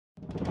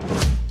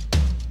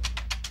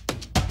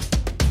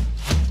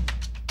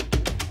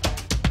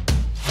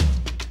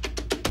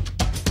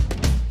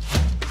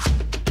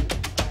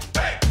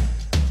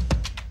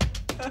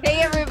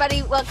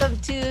everybody. Welcome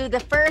to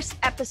the first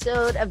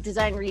episode of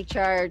Design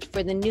Recharge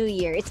for the new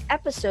year. It's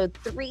episode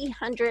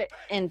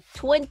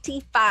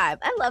 325.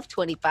 I love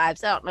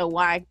 25s. I don't know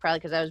why. Probably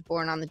because I was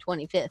born on the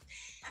 25th.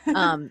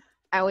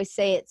 I always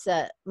say it's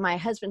my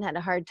husband had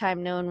a hard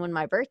time knowing when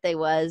my birthday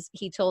was.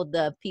 He told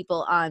the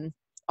people on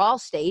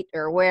Allstate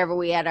or wherever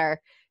we had our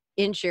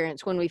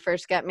insurance when we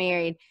first got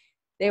married.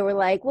 They were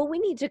like, well, we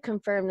need to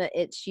confirm that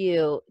it's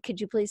you.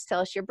 Could you please tell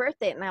us your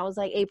birthday? And I was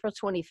like, April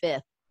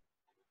 25th.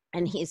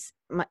 And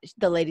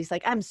the lady's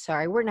like, I'm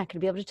sorry, we're not going to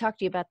be able to talk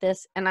to you about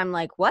this. And I'm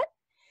like, what?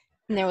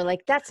 And they were like,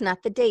 that's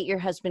not the date your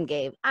husband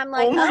gave. I'm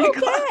like,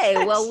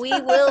 okay, well, we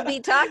will be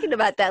talking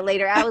about that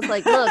later. I was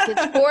like, look,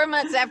 it's 4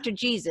 months after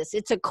Jesus.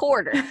 It's a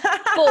quarter.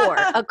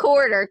 A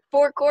quarter.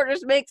 4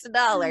 quarters makes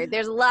 $1.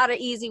 There's a lot of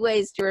easy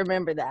ways to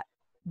remember that.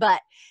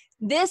 But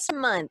this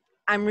month,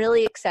 I'm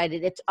really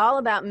excited. It's all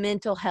about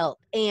mental health.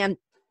 And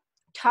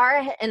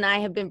Tara and I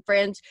have been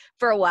friends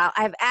for a while.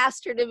 I've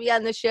asked her to be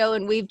on the show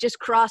and we've just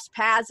crossed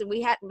paths and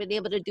we hadn't been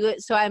able to do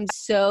it. So I'm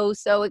so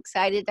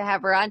excited to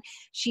have her on.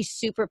 She's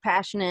super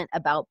passionate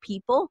about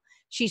people.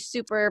 She's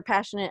super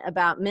passionate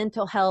about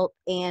mental health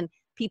and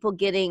people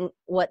getting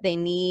what they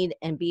need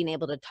and being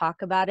able to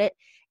talk about it.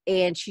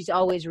 And she's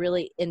always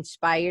really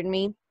inspired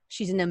me.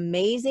 She's an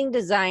amazing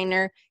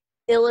designer,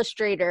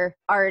 illustrator,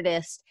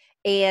 artist,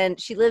 and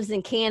she lives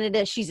in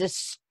Canada.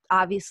 She's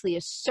obviously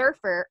a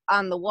surfer.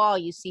 On the wall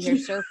you see her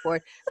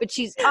surfboard, but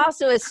she's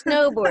also a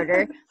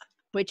snowboarder,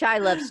 which I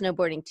love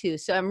snowboarding too.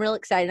 So I'm real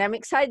excited. I'm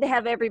excited to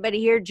have everybody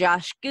here.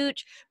 Josh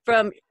Gooch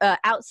from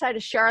outside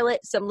of Charlotte,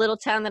 some little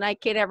town that I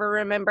can't ever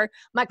remember.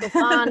 Michael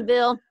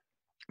Fonville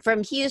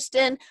from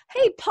Houston.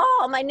 Hey,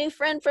 Paul, my new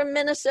friend from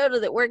Minnesota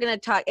that we're going to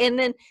talk. And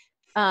then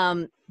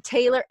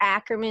Taylor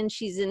Ackerman,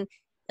 she's in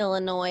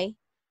Illinois.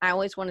 I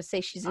always want to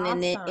say she's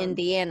in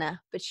Indiana,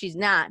 but she's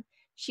not.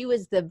 She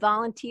was the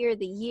volunteer of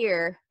the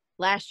year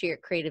last year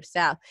at Creative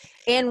South.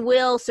 And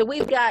Will, so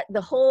we've got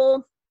the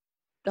whole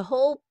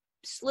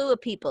slew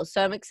of people.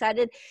 So I'm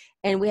excited.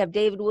 And we have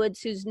David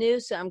Woods, who's new.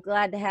 So I'm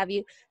glad to have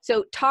you.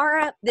 So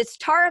Tara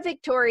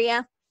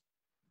Victoria.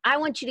 I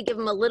want you to give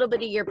them a little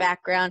bit of your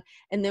background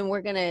and then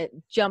we're going to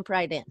jump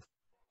right in.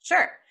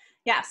 Sure.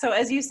 Yeah. So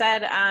as you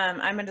said,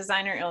 I'm a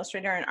designer,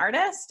 illustrator, and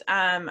artist.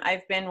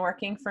 I've been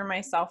working for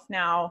myself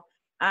now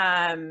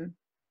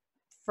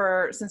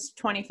since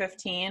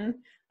 2015,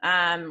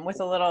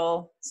 with a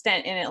little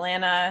stint in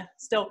Atlanta,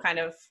 still kind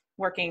of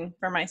working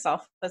for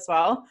myself as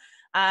well.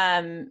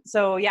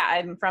 So yeah,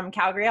 I'm from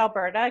Calgary,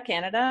 Alberta,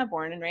 Canada,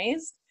 born and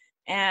raised.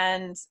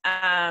 And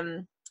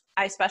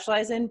I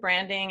specialize in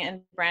branding and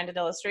branded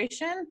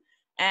illustration.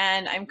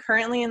 And I'm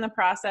currently in the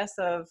process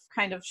of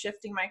kind of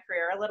shifting my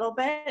career a little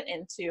bit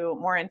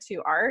more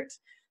into art.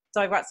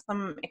 So I've got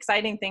some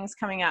exciting things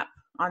coming up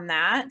on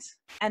that.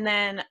 And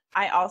then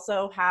I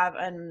also have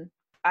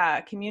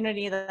a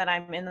community that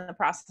I'm in the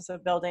process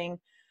of building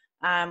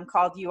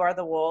called You Are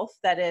the Wolf,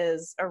 that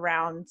is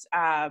around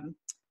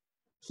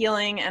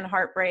healing and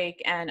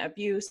heartbreak and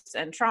abuse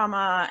and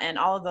trauma and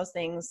all of those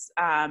things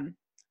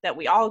that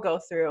we all go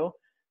through,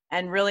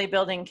 and really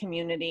building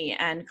community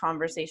and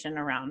conversation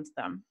around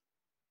them.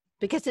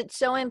 Because it's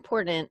so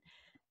important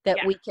that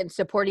we can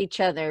support each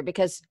other,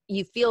 because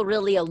you feel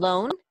really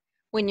alone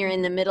when you're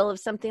in the middle of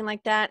something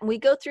like that. And we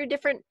go through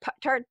different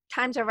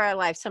times of our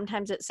life.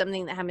 Sometimes it's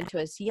something that happened to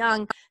us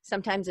young.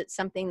 Sometimes it's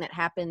something that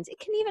happens. It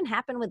can even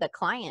happen with a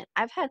client.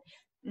 I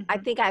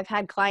think I've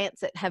had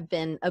clients that have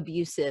been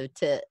abusive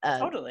to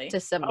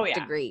some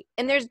degree.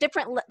 And there's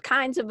different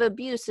kinds of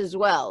abuse as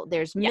well.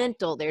 There's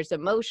mental, there's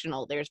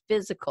emotional, there's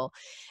physical.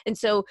 And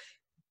so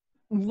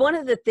one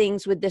of the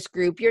things with this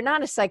group, you're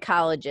not a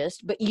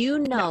psychologist, but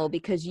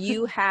because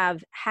you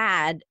have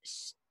had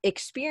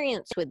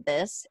experience with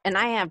this, and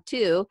I have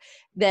too,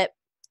 that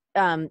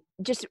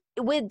just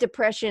with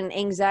depression,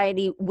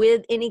 anxiety,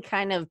 with any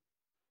kind of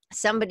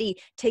somebody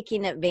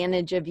taking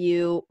advantage of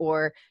you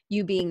or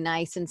you being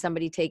nice and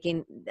somebody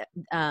taking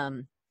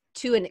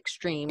to an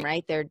extreme,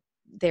 right?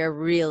 They're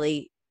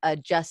really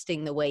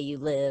adjusting the way you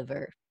live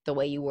or the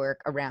way you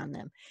work around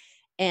them.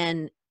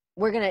 And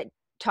we're going to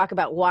talk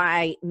about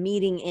why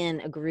meeting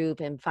in a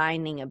group and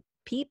finding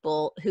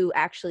people who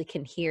actually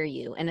can hear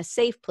you and a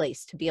safe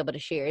place to be able to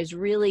share is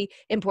really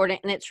important.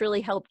 And it's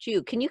really helped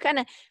you. Can you kind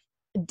of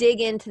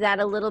dig into that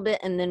a little bit,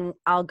 and then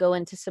I'll go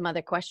into some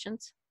other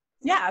questions?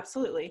 Yeah,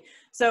 absolutely.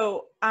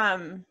 So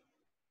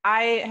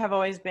I have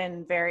always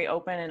been very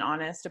open and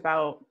honest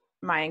about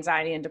my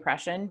anxiety and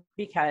depression,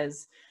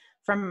 because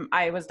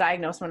I was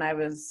diagnosed when I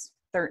was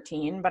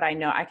 13, but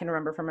I can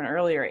remember from an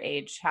earlier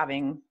age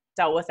having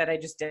dealt with it. I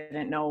just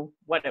didn't know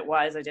what it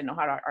was. I didn't know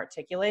how to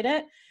articulate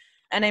it.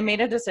 And I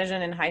made a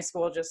decision in high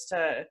school just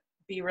to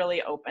be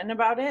really open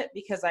about it,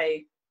 because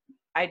I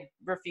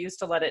refused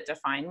to let it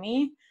define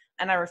me.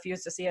 And I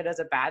refused to see it as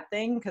a bad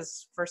thing,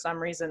 because for some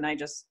reason I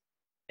just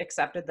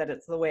accepted that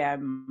it's the way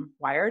I'm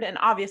wired. And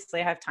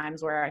obviously I have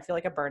times where I feel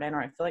like a burden,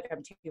 or I feel like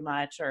I'm too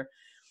much, or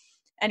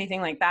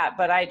anything like that.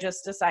 But I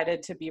just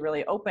decided to be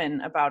really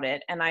open about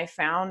it. And I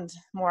found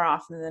more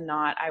often than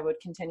not, I would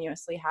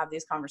continuously have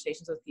these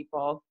conversations with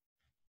people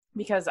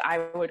because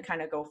I would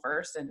kind of go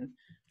first and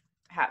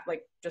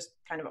like just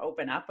kind of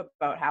open up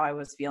about how I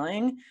was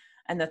feeling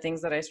and the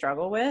things that I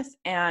struggle with.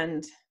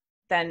 And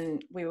then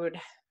we would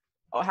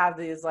have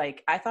these,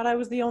 like, I thought I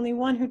was the only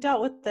one who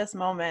dealt with this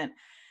moment.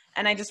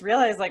 And I just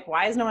realized, like,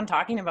 why is no one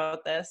talking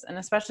about this? And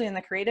especially in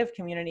the creative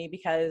community,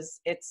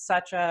 because it's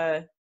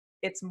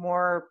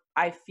more,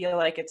 I feel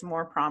like it's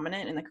more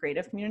prominent in the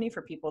creative community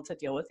for people to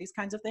deal with these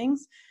kinds of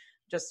things,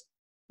 just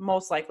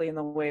most likely in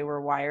the way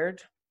we're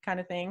wired kind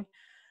of thing.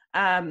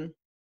 And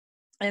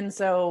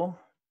so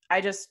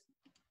I just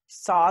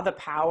saw the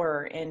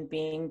power in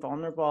being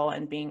vulnerable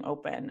and being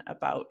open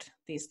about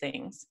these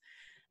things.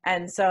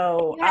 And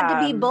so you had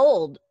to be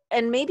bold.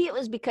 And maybe it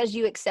was because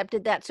you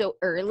accepted that so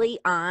early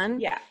on,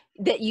 yeah,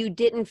 that you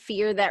didn't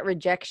fear that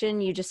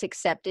rejection. You just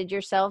accepted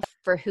yourself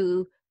for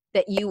who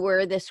that you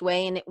were this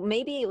way. And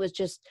maybe it was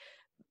just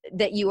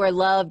that you are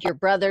loved, your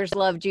brothers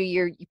loved you,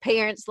 your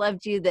parents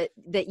loved you,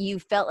 that you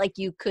felt like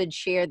you could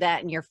share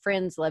that, and your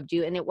friends loved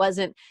you. And it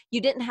wasn't, you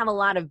didn't have a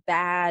lot of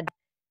bad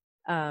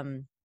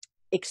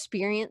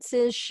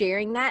experiences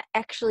sharing that.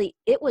 Actually,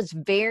 it was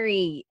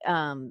very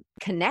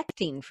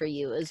connecting for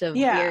you. It was a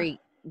very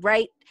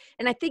right.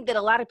 And I think that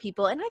a lot of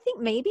people, and I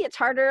think maybe it's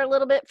harder a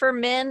little bit for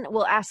men.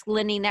 We'll ask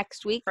Lenny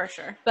next week. For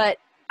sure. But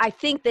I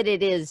think that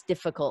it is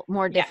difficult,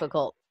 more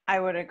difficult. I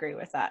would agree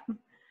with that.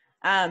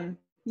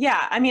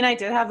 Yeah, I mean, I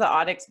did have the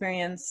odd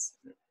experience.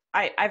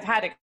 I've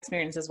had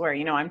experiences where,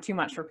 you know, I'm too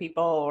much for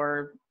people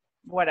or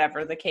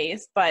whatever the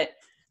case, but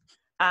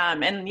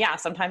and yeah,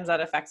 sometimes that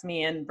affects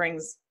me and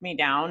brings me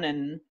down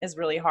and is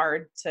really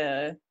hard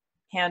to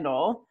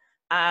handle.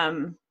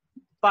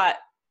 But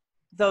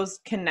those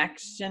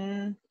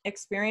connection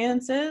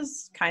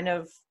experiences kind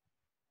of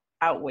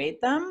outweighed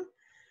them.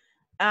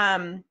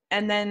 And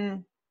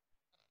then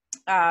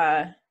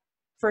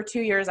for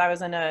 2 years, I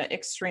was in an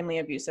extremely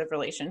abusive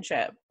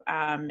relationship.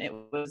 It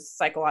was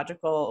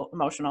psychological,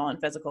 emotional, and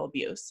physical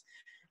abuse.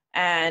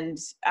 And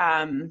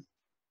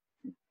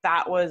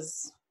that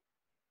was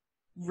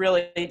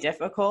really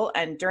difficult.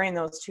 And during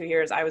those 2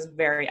 years, I was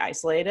very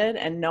isolated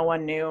and no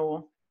one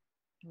knew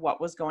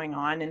what was going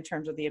on in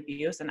terms of the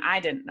abuse. And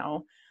I didn't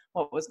know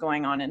what was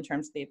going on in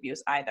terms of the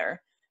abuse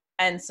either.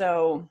 And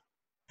so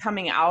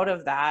coming out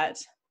of that,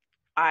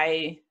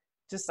 I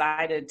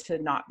decided to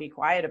not be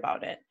quiet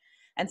about it.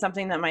 And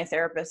something that my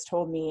therapist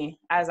told me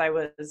as I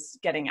was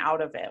getting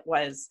out of it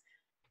was,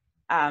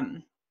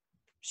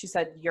 she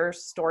said, your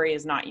story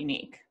is not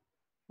unique,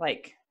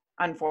 like,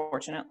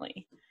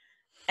 unfortunately.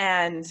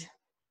 And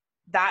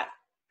that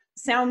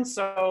sounds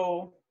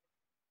so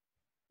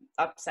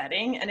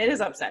upsetting, and it is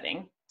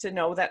upsetting to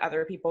know that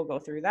other people go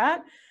through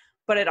that.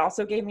 But it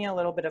also gave me a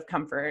little bit of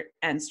comfort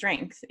and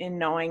strength in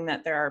knowing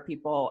that there are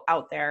people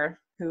out there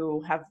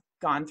who have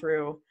gone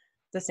through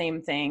the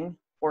same thing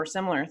or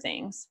similar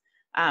things.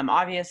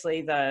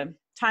 Obviously, the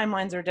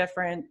timelines are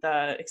different,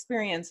 the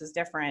experience is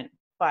different,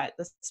 but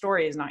the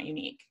story is not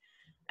unique.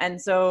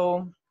 And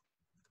so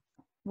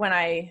when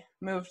I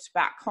moved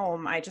back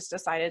home, I just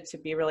decided to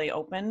be really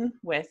open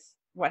with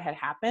what had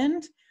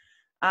happened,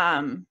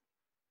 and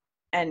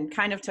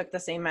kind of took the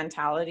same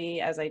mentality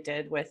as I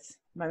did with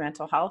my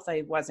mental health.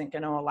 I wasn't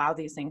going to allow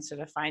these things to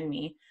define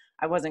me.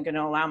 I wasn't going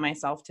to allow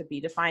myself to be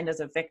defined as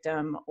a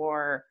victim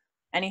or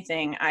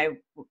anything. I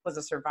was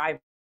a survivor.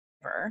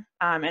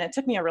 And it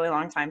took me a really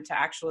long time to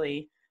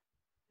actually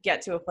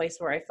get to a place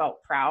where I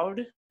felt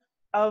proud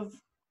of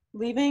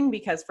leaving,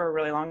 because for a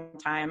really long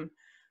time,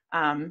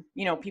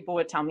 you know, people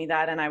would tell me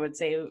that and I would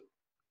say,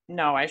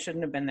 no, I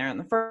shouldn't have been there in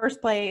the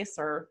first place,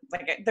 or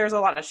like, there's a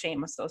lot of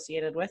shame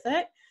associated with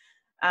it.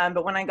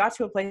 But when I got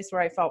to a place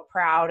where I felt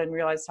proud and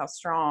realized how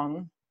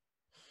strong,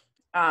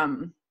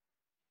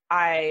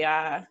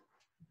 I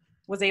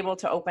was able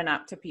to open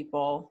up to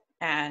people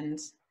and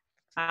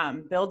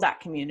build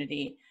that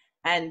community.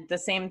 And the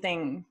same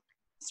thing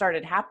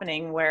started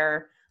happening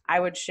where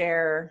I would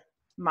share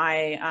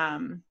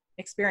my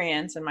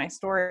experience and my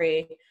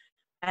story,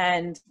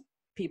 and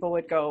people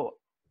would go,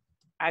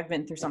 I've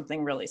been through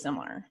something really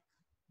similar.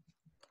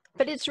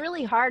 But it's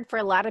really hard for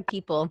a lot of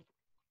people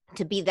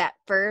to be that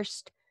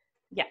first,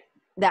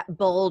 that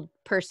bold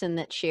person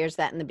that shares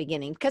that in the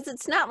beginning, because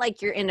it's not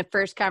like you're in a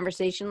first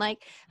conversation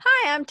like,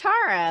 hi, I'm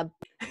Tara,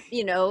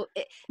 you know.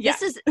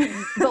 This is,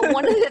 but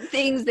one of the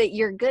things that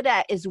you're good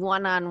at is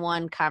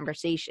one-on-one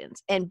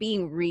conversations and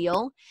being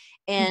real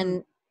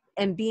and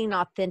and being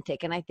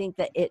authentic. And I think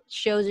that it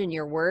shows in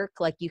your work.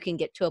 Like, you can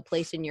get to a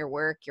place in your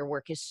work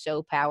is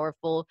so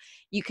powerful.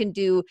 You can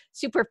do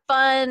super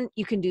fun,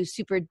 you can do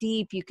super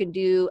deep, you can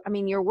do, I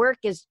mean, your work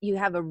is, you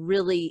have a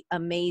really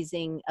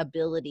amazing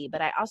ability.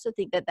 But I also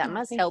think that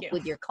must help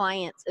with your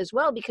clients as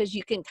well, because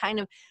you can kind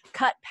of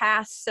cut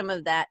past some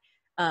of that,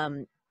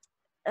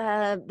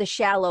 the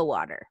shallow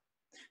water.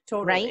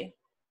 Totally. Right?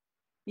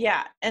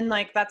 Yeah. And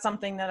like, that's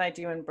something that I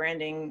do in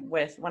branding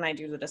with when I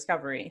do the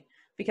discovery,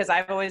 because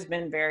I've always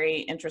been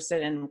very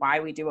interested in why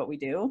we do what we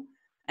do.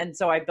 And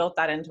so I built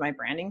that into my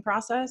branding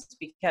process,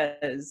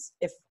 because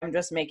if I'm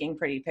just making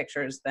pretty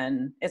pictures,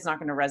 then it's not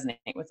going to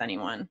resonate with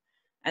anyone.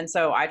 And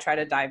so I try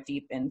to dive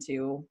deep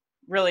into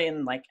really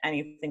in like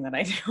anything that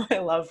I do. I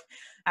love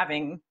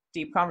having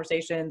deep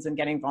conversations and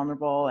getting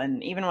vulnerable.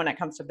 And even when it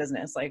comes to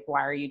business, like,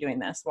 why are you doing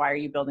this? Why are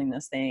you building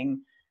this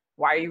thing?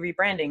 Why are you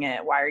rebranding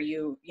it? Why are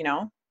you,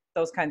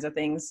 those kinds of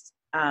things,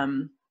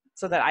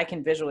 so that I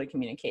can visually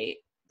communicate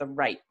the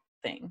right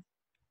thing.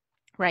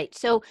 Right.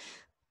 So,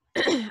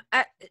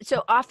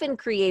 so often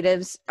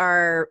creatives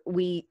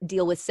we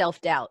deal with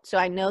self-doubt. So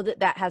I know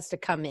that has to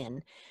come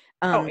in,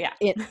 Oh yeah.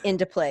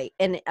 into play.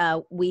 And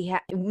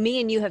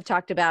me and you have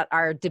talked about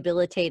our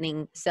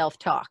debilitating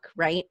self-talk,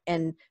 right?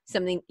 And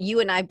something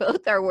you and I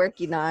both are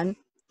working on.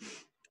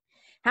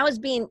 How has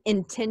being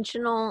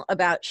intentional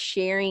about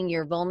sharing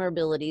your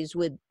vulnerabilities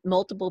with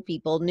multiple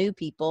people, new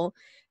people,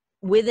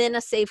 within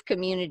a safe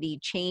community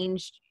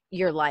changed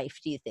your life,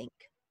 do you think?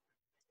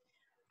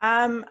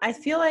 I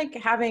feel like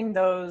having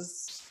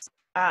those,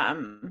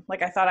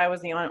 like I thought I was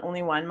the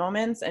only one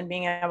moments, and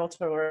being able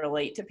to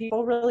relate to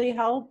people really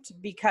helped,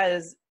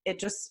 because it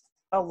just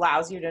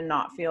allows you to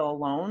not feel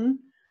alone.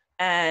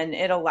 And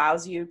it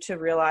allows you to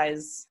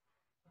realize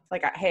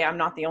like, hey, I'm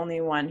not the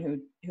only one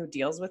who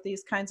deals with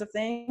these kinds of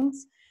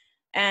things.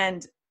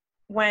 And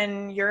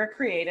when you're a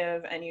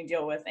creative and you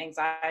deal with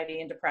anxiety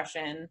and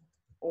depression,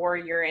 or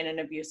you're in an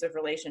abusive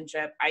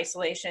relationship,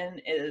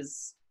 isolation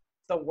is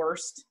the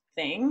worst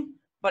thing,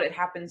 but it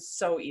happens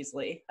so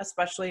easily,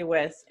 especially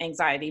with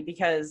anxiety,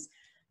 because,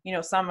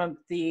 some of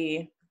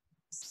the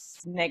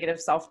negative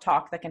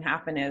self-talk that can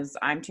happen is,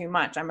 I'm too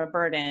much, I'm a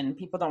burden,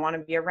 people don't want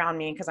to be around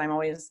me because I'm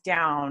always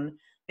down,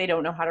 they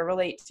don't know how to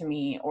relate to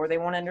me, or they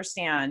won't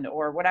understand,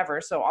 or whatever.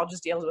 So I'll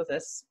just deal with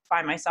this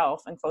by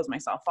myself and close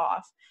myself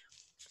off.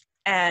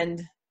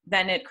 And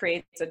then it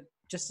creates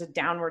just a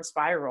downward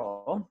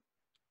spiral.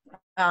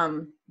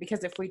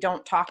 Because if we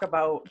don't talk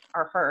about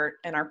our hurt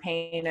and our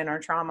pain and our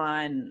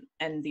trauma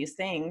and these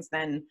things,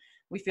 then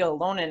we feel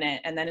alone in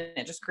it. And then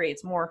it just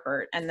creates more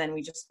hurt. And then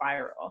we just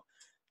spiral.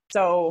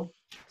 So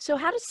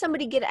how does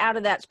somebody get out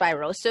of that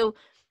spiral? So,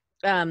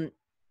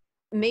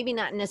 maybe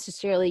not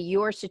necessarily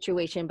your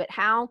situation, but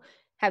how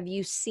have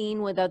you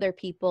seen with other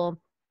people,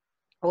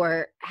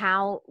 or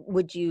how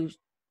would you,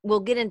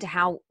 we'll get into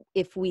how,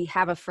 if we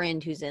have a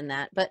friend who's in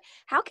that, but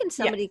how can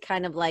somebody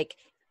kind of like,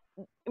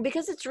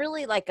 because it's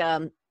really like,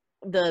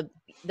 the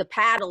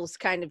paddles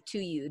kind of to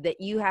you that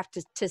you have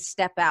to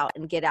step out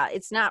and get out.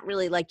 It's not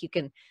really like you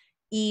can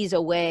ease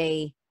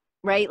away,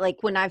 right? Like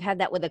when I've had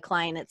that with a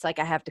client, it's like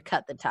I have to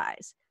cut the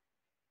ties.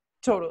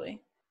 Totally.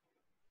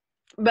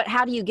 But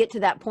how do you get to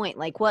that point?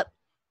 Like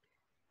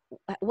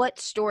what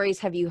stories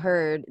have you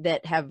heard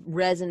that have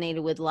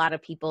resonated with a lot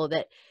of people,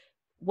 that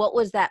what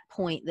was that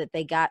point that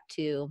they got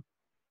to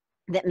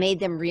that made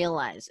them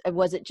realize?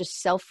 Was it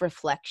just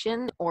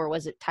self-reflection, or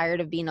was it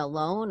tired of being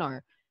alone?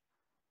 Or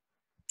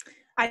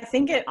I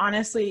think it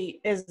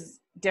honestly is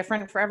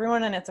different for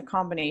everyone, and it's a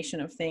combination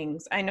of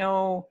things. I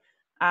know,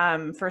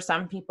 for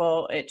some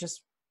people,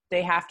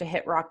 they have to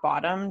hit rock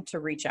bottom to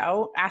reach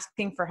out.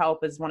 Asking for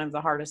help is one of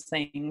the hardest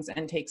things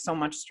and takes so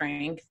much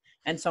strength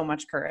and so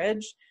much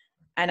courage.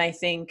 And I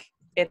think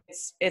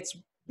it's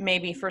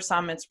maybe for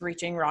some, it's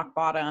reaching rock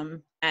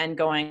bottom and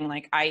going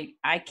like,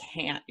 I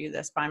can't do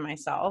this by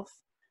myself.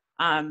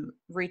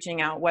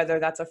 Reaching out, whether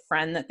that's a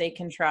friend that they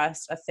can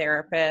trust, a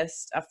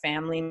therapist, a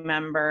family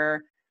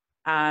member,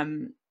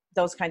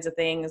 those kinds of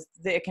things.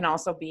 It can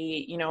also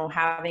be,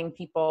 having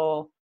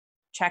people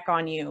check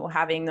on you,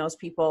 having those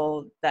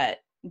people that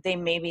they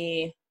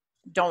maybe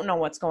don't know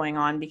what's going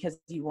on because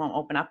you won't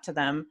open up to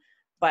them,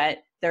 but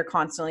they're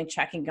constantly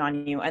checking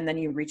on you. And then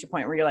you reach a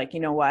point where you're like, you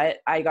know what,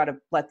 I got to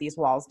let these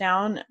walls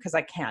down because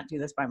I can't do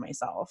this by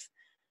myself.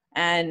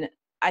 And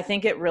I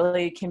think it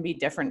really can be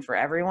different for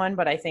everyone,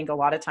 but I think a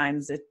lot of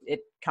times it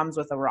comes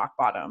with a rock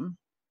bottom.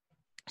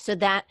 So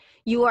that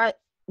you are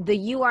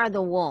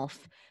the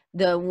wolf.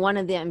 One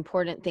of the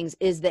important things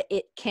is that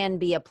it can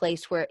be a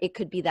place where it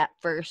could be that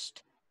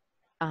first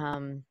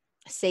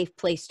safe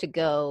place to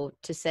go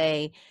to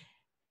say,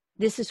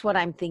 this is what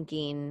I'm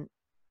thinking.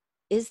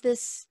 Is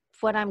this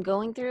what I'm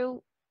going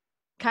through?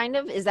 Kind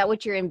of, is that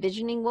what you're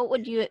envisioning? What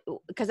would you,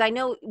 because I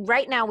know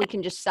right now we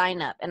can just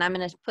sign up, and I'm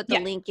going to put the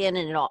link in,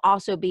 and it'll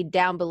also be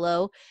down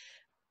below.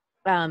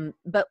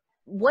 But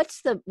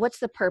what's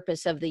the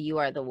purpose of the You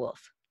Are the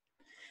Wolf?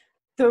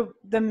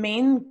 The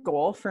main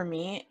goal for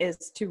me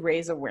is to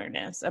raise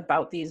awareness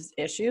about these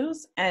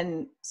issues,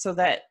 and so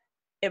that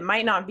it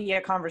might not be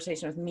a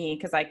conversation with me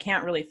because I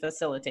can't really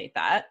facilitate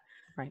that.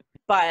 Right.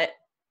 But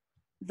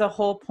the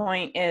whole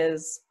point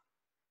is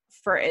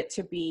for it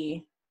to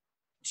be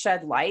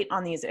shed light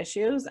on these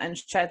issues and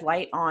shed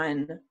light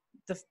on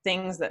the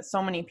things that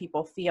so many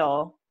people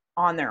feel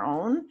on their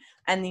own,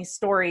 and these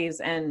stories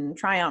and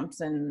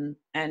triumphs and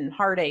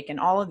heartache and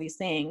all of these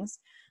things,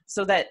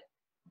 so that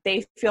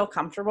they feel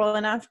comfortable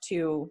enough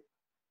to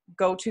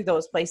go to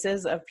those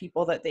places of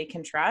people that they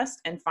can trust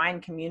and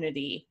find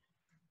community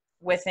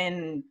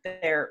within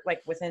their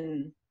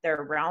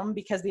realm.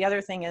 Because the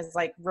other thing is,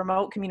 like,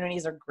 remote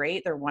communities are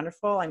great. They're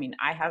wonderful. I mean,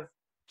 I have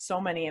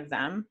so many of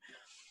them,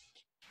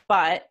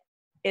 but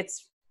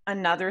it's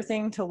another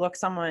thing to look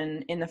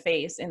someone in the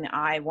face, in the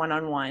eye,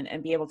 one-on-one,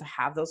 and be able to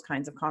have those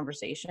kinds of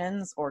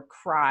conversations, or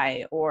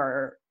cry,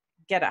 or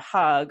get a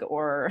hug,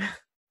 or,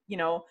 you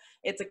know,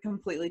 it's a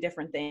completely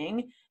different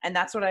thing. And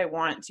that's what I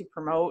want to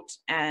promote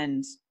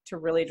and to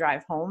really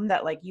drive home,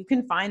 that like you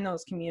can find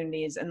those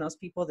communities and those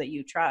people that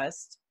you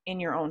trust in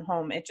your own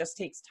home. It just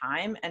takes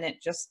time, and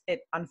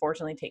it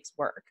unfortunately takes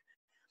work.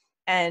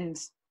 And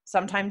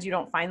sometimes you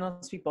don't find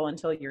those people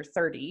until you're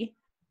 30,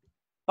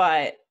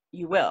 but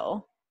you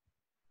will.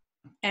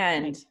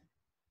 And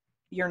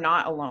you're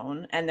not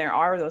alone. And there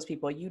are those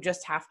people. You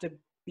just have to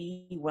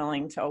be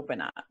willing to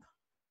open up.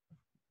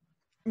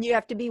 You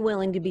have to be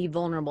willing to be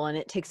vulnerable, and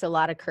it takes a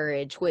lot of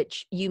courage,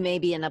 which you may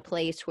be in a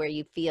place where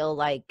you feel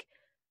like,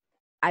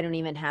 I don't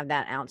even have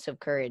that ounce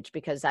of courage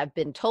because I've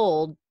been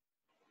told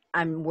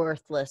I'm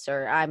worthless,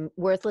 or I'm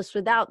worthless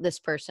without this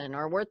person,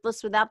 or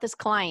worthless without this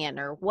client,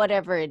 or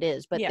whatever it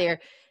is. But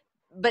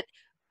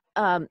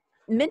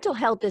mental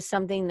health is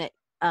something that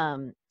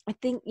I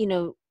think, you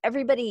know,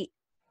 everybody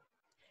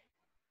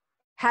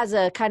has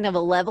a kind of a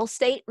level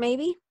state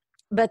maybe,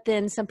 but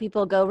then some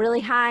people go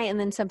really high and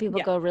then some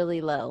people go really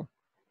low.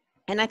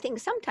 And I think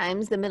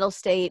sometimes the middle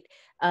state,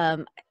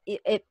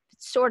 it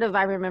sort of,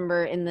 I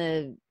remember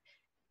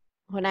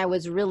when I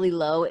was really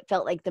low, it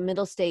felt like the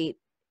middle state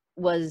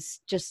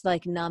was just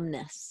like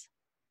numbness.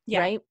 Yeah,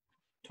 right?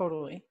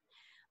 Totally.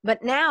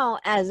 But now,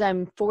 as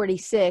I'm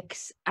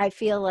 46, I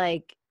feel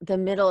like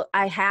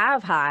I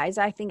have highs.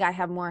 I think I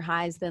have more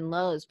highs than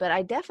lows, but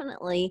I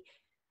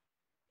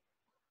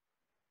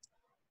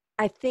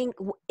think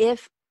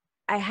if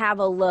I have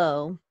a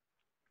low,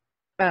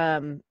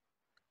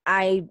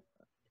 I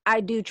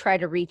do try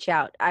to reach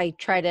out. I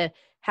try to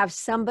have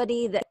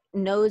somebody that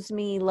knows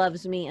me,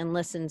 loves me, and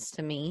listens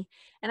to me.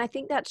 And I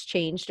think that's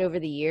changed over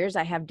the years.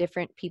 I have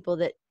different people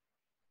that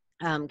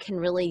I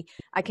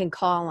can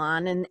call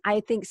on. And I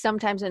think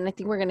sometimes, and I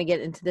think we're going to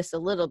get into this a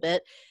little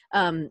bit,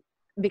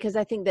 because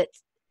I think that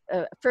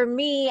for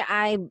me,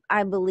 I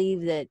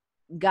believe that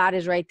God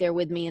is right there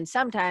with me. And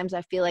sometimes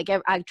I feel like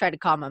I try to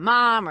call my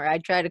mom, or I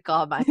try to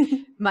call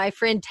my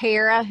friend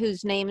Tara,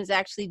 whose name is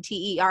actually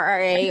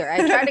Terra, or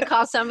I try to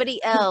call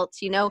somebody else,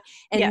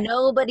 and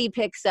nobody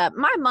picks up.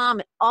 My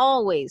mom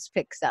always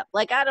picks up.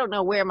 Like, I don't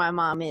know where my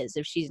mom is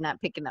if she's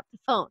not picking up the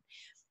phone.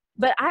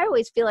 But I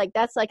always feel like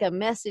that's like a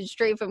message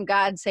straight from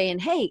God saying,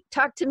 hey,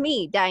 talk to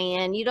me,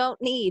 Diane, you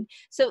don't need.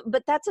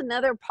 But that's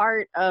another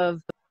part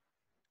of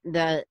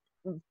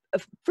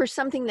for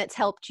something that's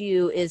helped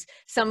you is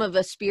some of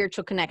a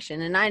spiritual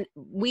connection. And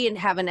we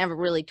haven't ever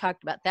really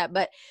talked about that,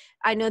 but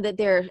I know that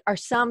there are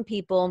some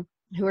people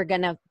who are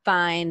going to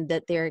find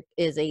that there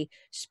is a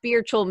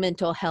spiritual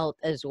mental health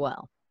as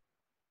well.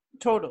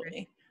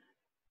 Totally.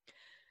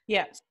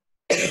 Yes.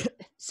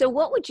 So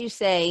what would you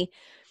say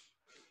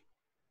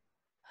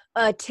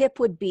a tip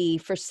would be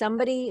for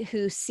somebody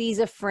who sees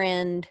a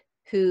friend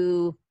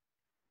who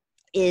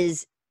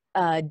is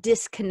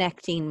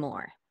disconnecting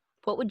more?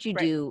 What would you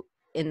do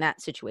in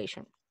that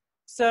situation?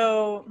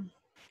 So,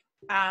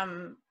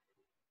 a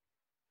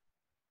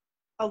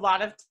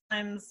lot of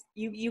times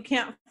you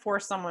can't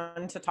force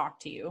someone to talk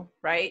to you,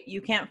 right?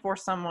 You can't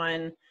force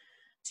someone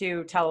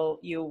to tell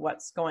you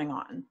what's going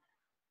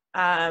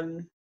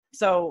on.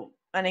 So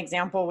an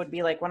example would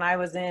be like when I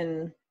was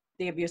in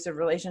the abusive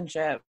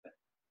relationship,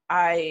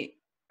 I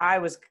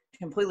was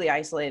completely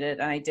isolated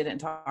and I didn't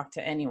talk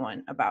to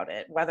anyone about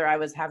it, whether I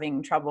was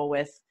having trouble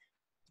with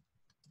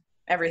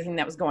everything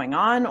that was going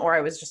on, or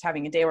I was just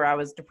having a day where I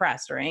was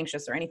depressed or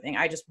anxious or anything.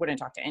 I just wouldn't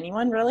talk to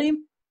anyone really,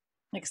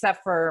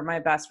 except for my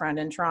best friend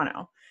in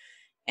Toronto.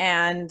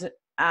 And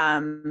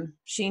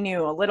she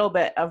knew a little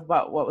bit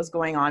about what was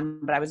going on,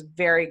 but I was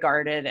very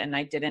guarded and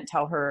I didn't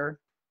tell her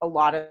a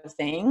lot of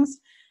things.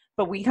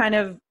 But we kind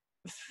of,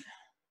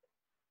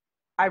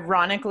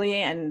 ironically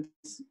and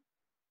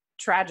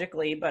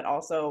tragically, but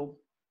also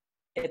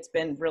it's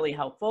been really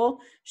helpful.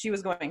 She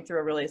was going through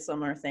a really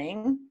similar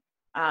thing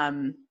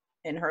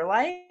in her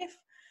life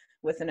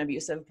with an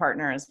abusive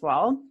partner as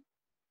well.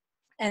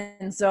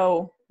 And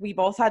so we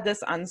both had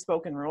this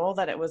unspoken rule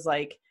that it was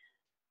like,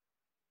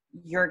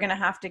 you're going to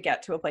have to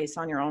get to a place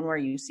on your own where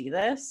you see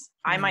this.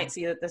 I might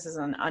see that this is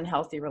an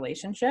unhealthy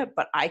relationship,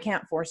 but I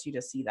can't force you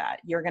to see that.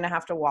 You're going to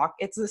have to walk.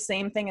 It's the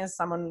same thing as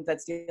someone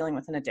that's dealing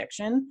with an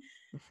addiction.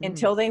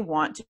 Until they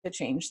want to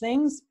change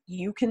things,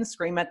 you can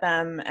scream at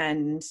them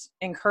and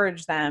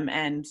encourage them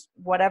and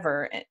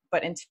whatever.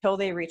 But until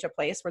they reach a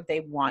place where they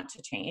want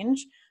to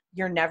change,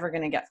 you're never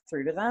going to get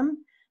through to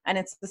them. And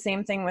it's the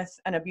same thing with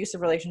an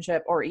abusive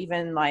relationship, or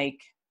even like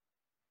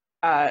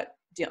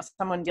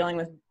someone dealing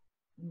with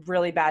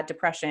really bad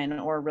depression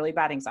or really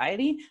bad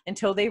anxiety.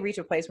 Until they reach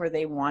a place where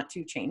they want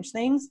to change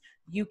things,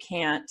 you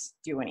can't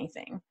do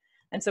anything.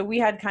 And so we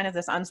had kind of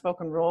this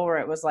unspoken rule where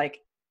it was like,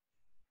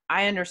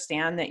 I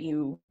understand that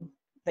you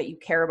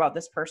care about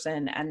this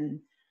person and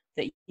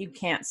that you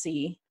can't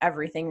see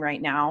everything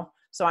right now.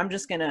 So I'm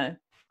going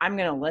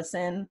to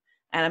listen,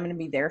 and I'm going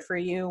to be there for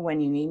you when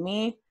you need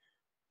me.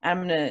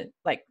 I'm going to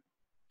like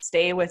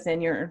stay within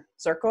your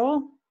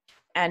circle,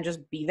 and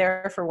just be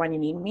there for when you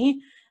need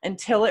me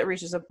until it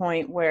reaches a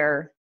point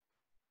where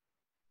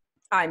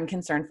I'm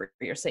concerned for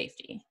your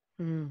safety.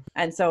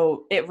 And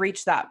so it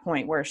reached that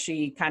point where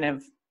she kind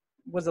of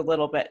was a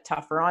little bit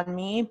tougher on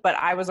me, but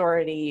I was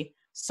already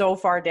so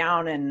far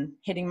down and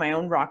hitting my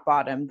own rock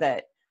bottom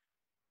that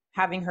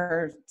having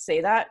her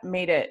say that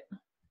made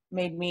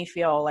me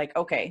feel like,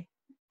 okay,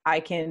 I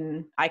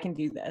can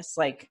do this.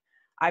 Like,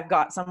 I've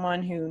got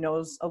someone who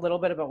knows a little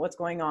bit about what's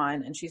going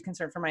on and she's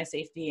concerned for my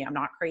safety. I'm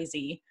not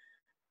crazy.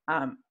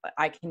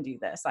 I can do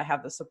this. I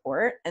have the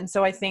support. And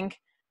so I think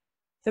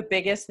the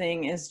biggest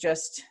thing is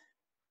just,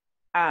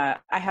 I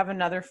have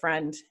another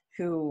friend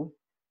who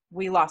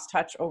we lost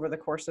touch over the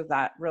course of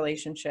that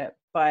relationship,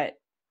 but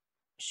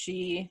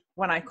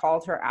when I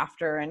called her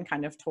after and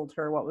kind of told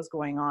her what was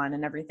going on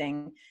and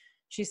everything,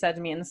 she said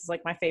to me, and this is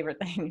like my favorite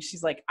thing,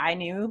 she's like, I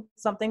knew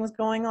something was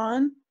going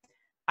on,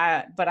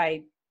 but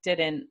I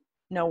didn't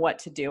know what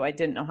to do. I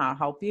didn't know how to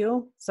help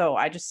you. So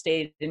I just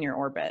stayed in your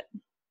orbit.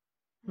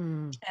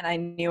 And I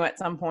knew at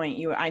some point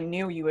I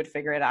knew you would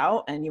figure it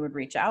out and you would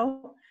reach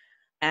out.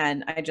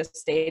 And I just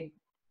stayed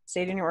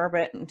in your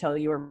orbit until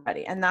you were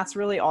ready. And that's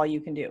really all you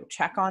can do.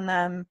 Check on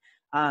them.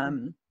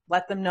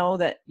 Let them know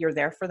that you're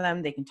there for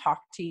them. They can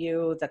talk to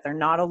you, that they're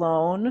not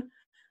alone.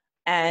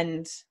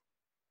 And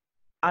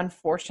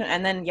unfortunately,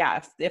 and then,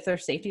 yeah, if their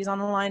safety's on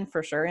the line,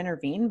 for sure,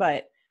 intervene.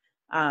 But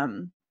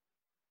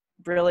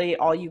really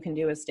all you can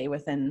do is stay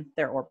within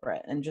their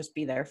orbit and just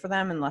be there for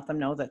them and let them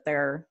know that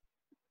they're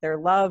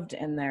loved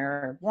and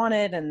they're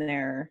wanted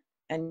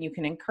and you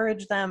can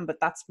encourage them. But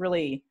that's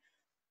really,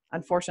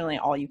 unfortunately,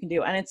 all you can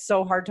do. And it's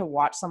so hard to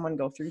watch someone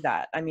go through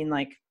that. I mean,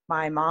 like,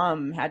 my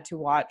mom had to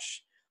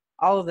watch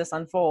all of this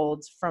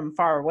unfold from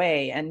far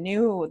away and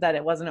knew that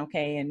it wasn't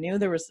okay and knew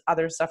there was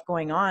other stuff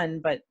going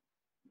on, but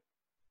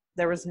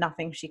there was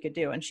nothing she could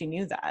do. And she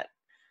knew that.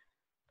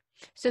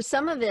 So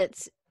some of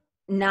it's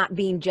not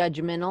being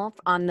judgmental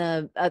on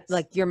the,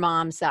 like your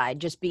mom's side,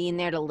 just being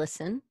there to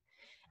listen.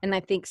 And I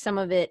think some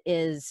of it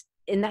is,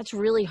 and that's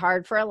really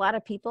hard for a lot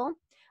of people.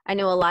 I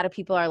know a lot of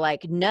people are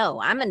like, no,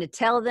 I'm going to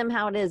tell them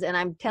how it is. And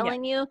I'm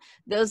telling you,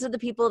 those are the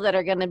people that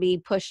are going to be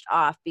pushed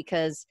off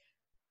because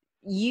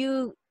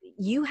you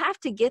have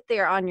to get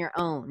there on your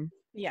own.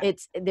 Yeah.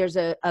 There's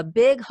a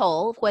big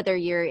hole, whether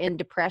you're in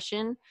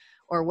depression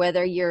or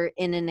whether you're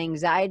in an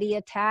anxiety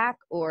attack,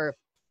 or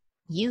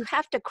you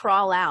have to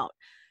crawl out.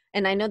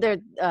 And I know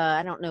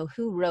I don't know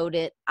who wrote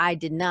it. I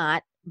did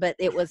not, but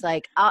it was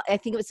like, I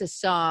think it was a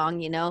song,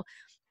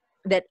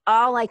 that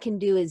all I can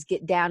do is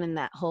get down in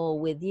that hole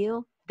with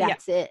you.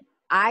 That's it.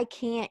 I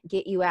can't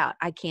get you out.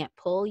 I can't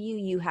pull you.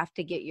 You have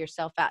to get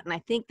yourself out. And I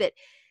think that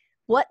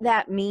what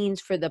that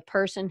means for the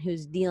person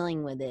who's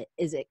dealing with it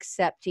is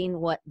accepting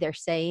what they're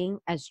saying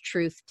as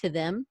truth to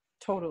them.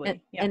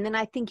 Totally. And then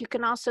I think you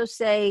can also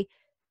say,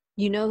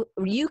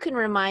 you can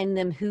remind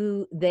them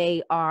who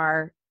they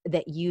are,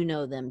 that you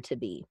know them to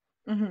be.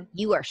 Mm-hmm.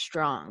 You are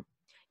strong.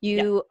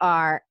 You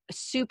are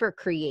super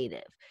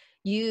creative.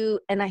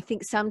 And I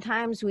think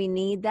sometimes we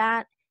need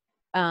that.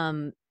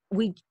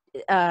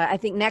 I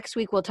think next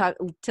week we'll talk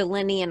to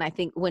Lenny, and I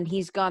think when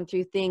he's gone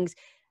through things,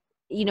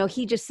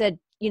 he just said,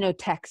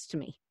 text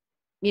me,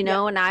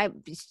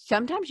 and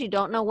sometimes you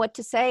don't know what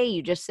to say.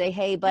 You just say,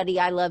 hey buddy,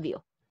 I love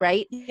you.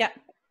 Right. Yeah.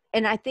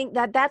 And I think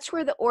that's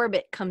where the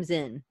orbit comes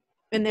in.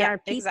 And there are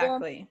people,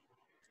 exactly.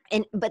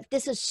 But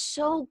this is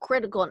so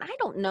critical. And I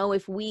don't know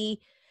if we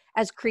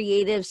as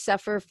creatives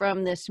suffer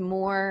from this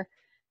more.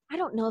 I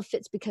don't know if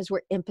it's because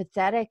we're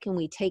empathetic and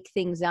we take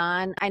things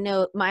on. I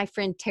know my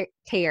friend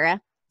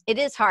Tara, it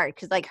is hard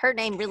because like her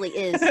name really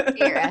is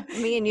Tara.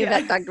 Me and you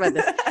have talked about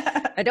this.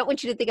 I don't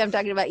want you to think I'm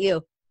talking about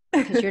you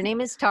because your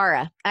name is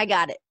Tara. I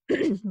got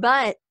it.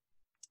 But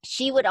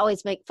she would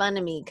always make fun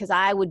of me because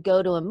I would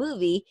go to a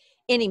movie,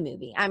 any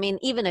movie. I mean,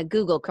 even a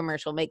Google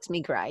commercial makes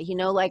me cry,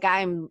 like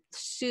I'm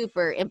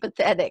super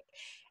empathetic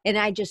and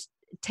I just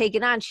take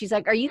it on. She's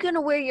like, are you going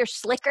to wear your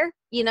slicker?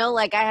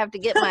 Like I have to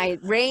get my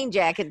rain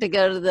jacket to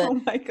go to the,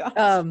 oh my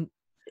gosh.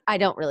 I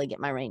don't really get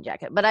my rain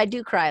jacket, but I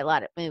do cry a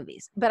lot at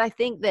movies. But I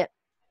think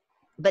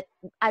but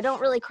I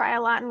don't really cry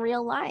a lot in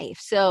real life.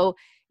 So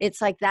it's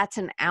like, that's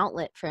an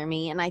outlet for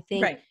me. And I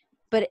think,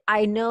 but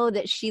I know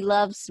that she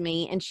loves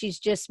me and she's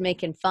just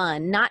making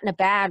fun, not in a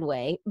bad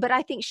way, but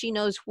I think she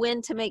knows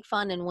when to make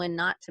fun and when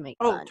not to make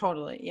fun. Oh,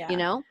 totally.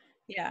 Yeah.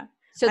 Yeah.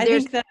 So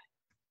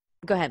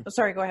go ahead.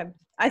 Sorry, go ahead.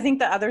 I think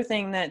the other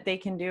thing that they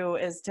can do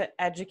is to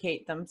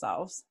educate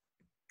themselves.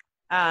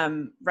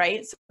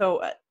 Right.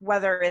 So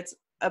whether it's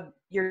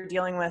you're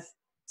dealing with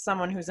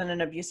someone who's in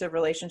an abusive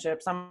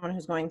relationship, someone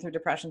who's going through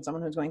depression,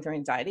 someone who's going through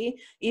anxiety,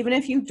 even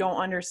if you don't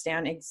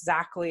understand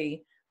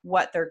exactly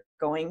what they're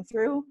going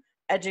through,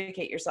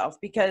 educate yourself,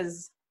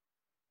 because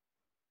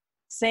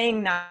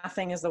saying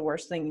nothing is the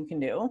worst thing you can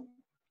do.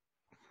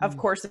 Of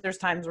course, there's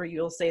times where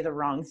you'll say the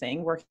wrong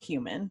thing. We're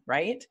human,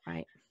 right?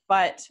 Right.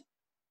 But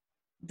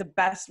the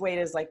best way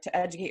is like to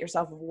educate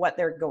yourself of what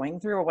they're going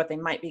through or what they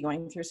might be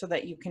going through so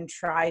that you can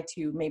try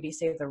to maybe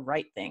say the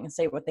right thing,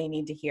 say what they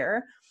need to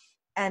hear.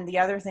 And the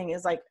other thing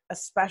is like,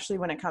 especially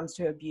when it comes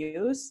to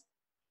abuse,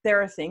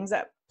 there are things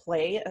that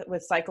play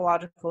with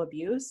psychological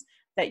abuse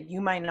that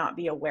you might not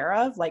be aware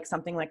of, like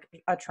something like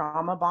a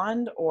trauma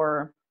bond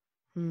or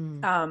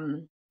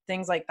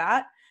things like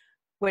that,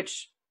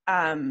 which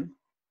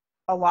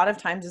a lot of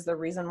times is the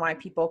reason why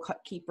people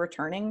keep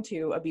returning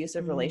to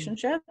abusive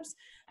relationships.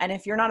 And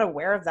if you're not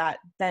aware of that,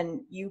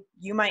 then you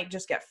might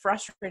just get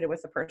frustrated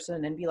with the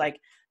person and be like,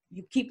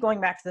 you keep going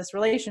back to this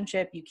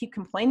relationship, you keep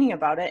complaining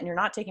about it, and you're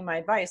not taking my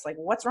advice. Like,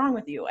 what's wrong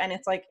with you? And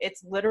it's like,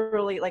 it's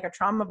literally like a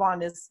trauma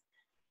bond is,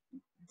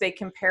 they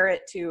compare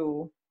it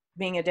to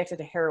being addicted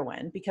to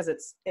heroin because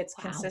it's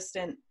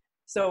consistent.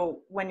 So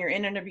when you're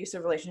in an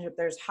abusive relationship,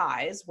 there's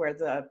highs where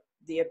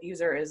the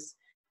abuser is,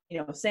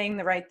 saying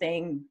the right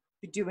thing,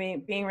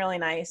 being really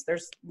nice.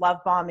 There's love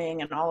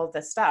bombing and all of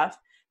this stuff.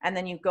 And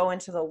then you go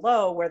into the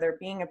low where they're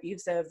being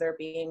abusive, they're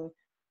being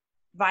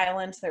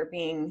violent, they're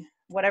being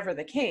whatever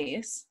the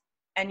case,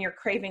 and you're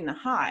craving the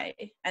high.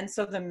 And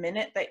so the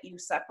minute that you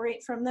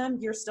separate from them,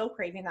 you're still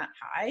craving that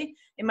high.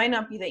 It might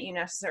not be that you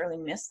necessarily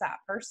miss that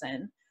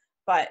person,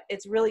 but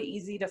it's really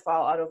easy to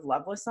fall out of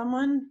love with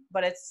someone,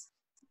 but it's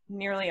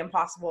nearly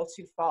impossible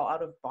to fall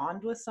out of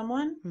bond with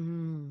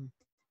someone.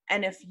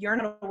 And if you're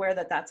not aware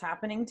that that's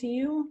happening to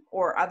you,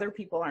 or other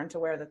people aren't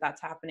aware that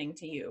that's happening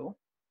to you,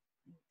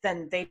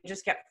 then they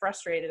just get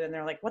frustrated and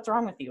they're like, what's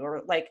wrong with you?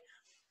 Or like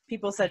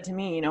people said to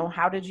me,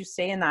 how did you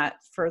stay in that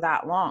for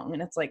that long?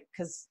 And it's like,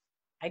 because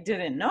I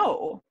didn't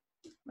know.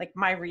 Like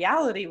my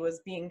reality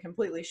was being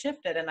completely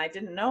shifted and I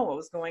didn't know what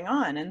was going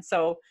on. And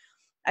so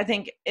I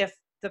think if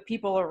the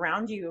people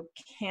around you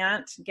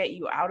can't get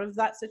you out of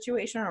that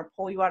situation or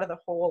pull you out of the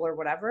hole or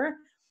whatever,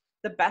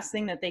 the best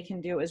thing that they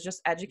can do is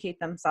just educate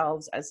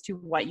themselves as to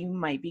what you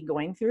might be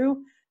going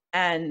through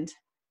and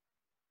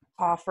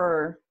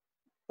offer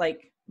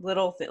like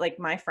little like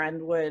my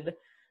friend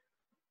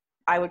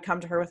I would come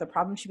to her with a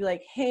problem. She'd be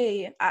like,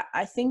 hey,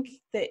 I think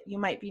that you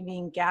might be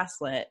being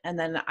gaslit. And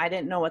then I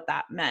didn't know what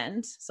that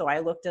meant. So I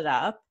looked it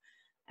up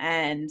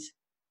and,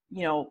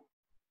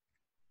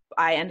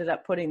 I ended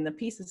up putting the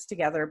pieces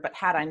together. But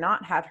had I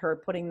not had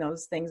her putting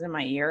those things in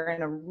my ear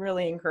in a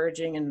really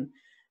encouraging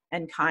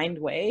and kind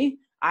way,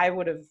 I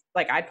would have,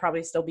 I'd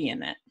probably still be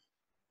in it.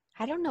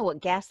 I don't know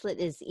what gaslit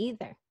is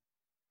either.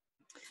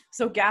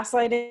 So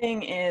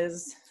gaslighting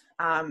is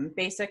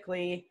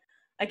basically,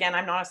 again,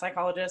 I'm not a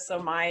psychologist, so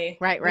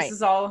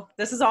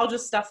this is all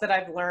just stuff that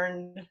I've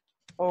learned.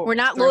 We're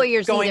not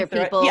lawyers either,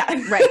 people.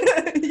 Yeah. Right.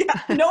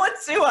 Yeah. No one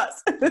sue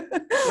us.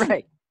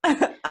 Right.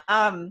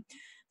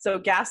 So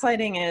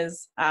gaslighting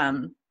is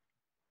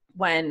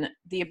when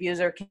the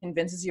abuser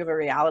convinces you of a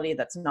reality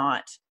that's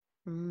not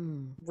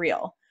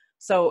real.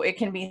 So it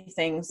can be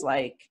things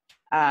like,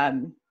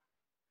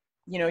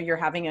 you're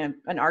having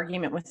an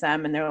argument with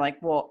them and they're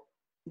like, well,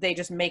 they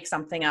just make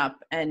something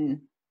up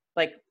and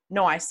like,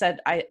 no, I said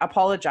I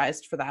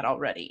apologized for that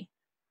already.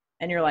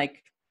 And you're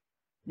like,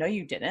 no,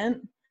 you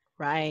didn't.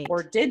 Right.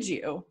 Or did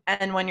you?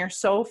 And when you're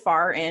so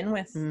far in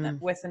with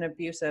an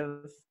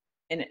abusive,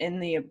 in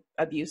the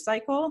abuse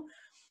cycle,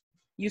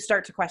 you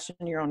start to question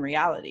your own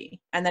reality.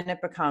 And then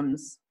it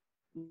becomes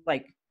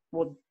like,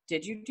 well,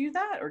 did you do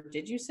that? Or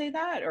did you say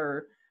that?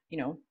 Or,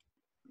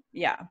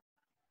 yeah.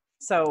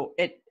 So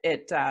they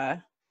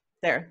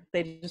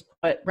just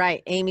put.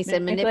 Right. Amy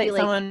said manipulate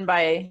someone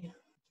by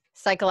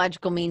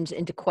psychological means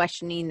into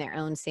questioning their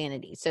own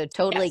sanity. So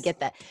totally get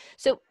that.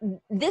 So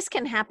this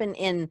can happen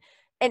and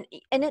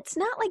it's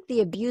not like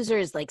the abuser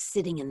is like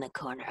sitting in the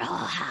corner. Oh,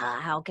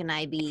 how can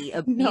I be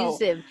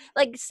abusive? No.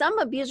 Like some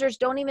abusers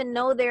don't even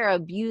know they're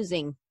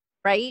abusing,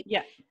 right?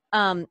 Yeah.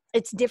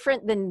 It's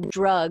different than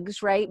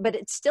drugs, right? But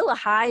it's still a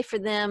high for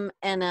them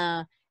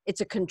and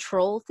it's a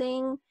control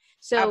thing.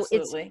 So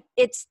absolutely.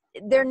 it's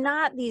they're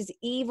not these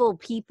evil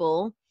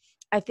people.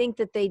 I think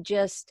that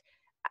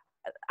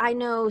I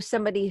know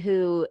somebody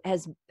who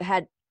has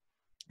had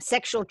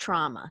sexual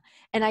trauma,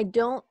 and I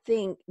don't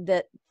think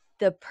that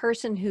the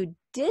person who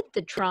did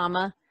the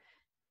trauma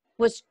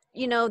was,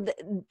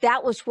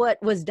 that was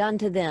what was done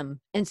to them.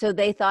 And so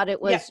they thought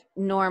it was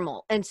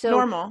normal. And so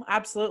normal,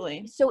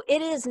 absolutely. So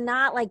it is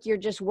not like you're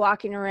just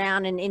walking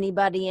around and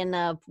anybody in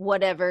a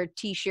whatever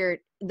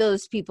t-shirt,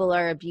 those people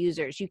are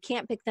abusers. You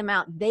can't pick them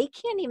out. They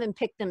can't even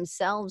pick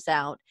themselves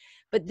out.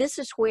 But this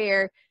is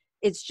where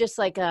it's just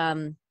like,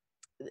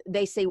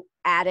 they say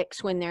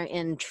addicts when they're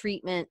in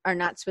treatment are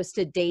not supposed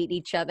to date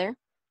each other.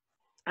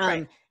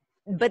 Right.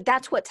 But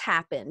that's what's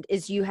happened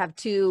is you have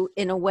two,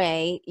 in a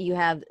way, you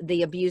have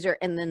the abuser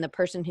and then the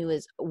person who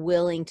is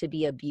willing to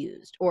be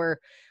abused or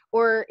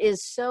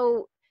is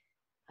so,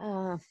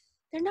 they're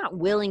not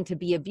willing to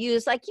be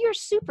abused. Like you're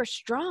super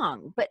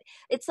strong, but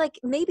it's like,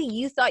 maybe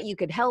you thought you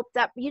could help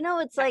that,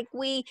 it's like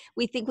we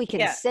think we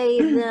can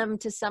save them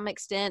to some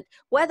extent,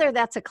 whether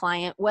that's a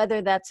client,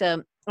 whether that's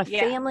a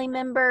family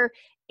member,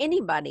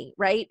 anybody.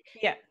 Right.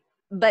 Yeah.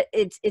 But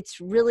it's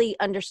really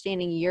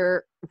understanding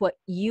what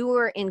you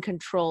are in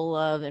control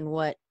of and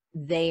what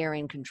they are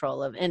in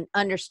control of and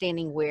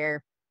understanding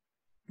where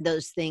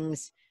those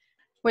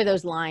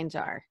lines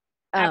are.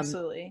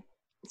 Absolutely.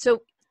 So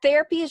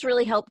therapy has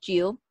really helped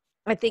you.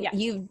 I think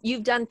Yes.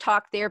 you've done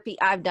talk therapy.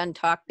 I've done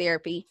talk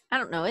therapy. I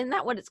don't know. Isn't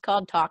that what it's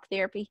called? Talk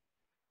therapy?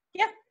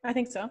 Yeah, I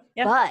think so.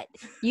 Yeah. But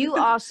you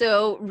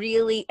also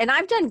really, and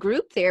I've done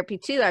group therapy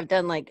too. I've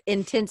done like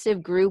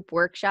intensive group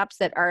workshops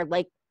that are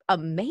like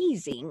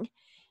amazing.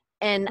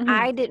 And Mm-hmm.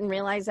 I didn't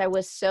realize I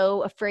was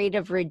so afraid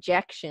of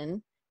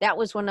rejection. That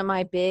was one of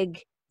my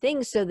big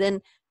things. So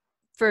then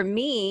for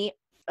me,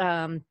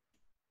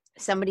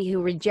 somebody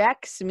who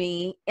rejects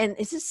me, and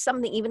this is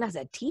something even as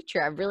a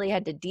teacher I've really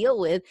had to deal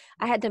with.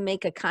 I had to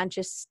make a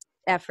conscious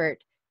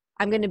effort.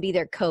 I'm going to be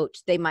their coach.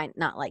 They might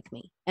not like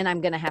me, and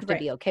I'm going to have to Right.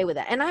 be okay with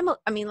that. And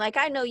I mean, like,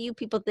 I know you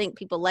people think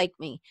people like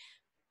me,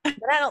 but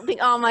I don't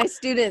think all my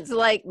students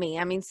like me.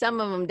 I mean,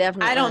 some of them I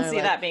definitely don't are see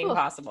like, that being oh.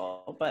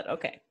 possible, but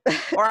okay.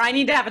 Or I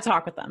need to have a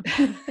talk with them.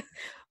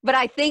 But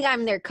I think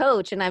I'm their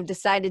coach, and I've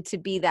decided to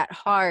be that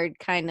hard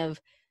kind of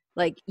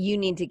like, you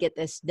need to get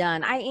this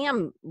done. I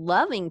am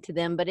loving to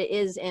them, but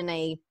it's in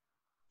a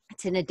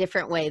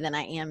different way than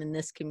I am in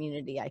this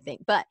community, I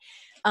think. But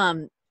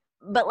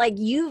like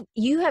you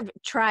have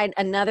tried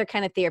another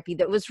kind of therapy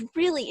that was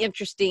really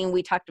interesting.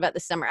 We talked about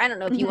this summer. I don't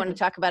know if you want to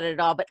Mm-hmm. talk about it at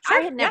all, but I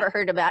Sure. had Yeah. never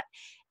heard about.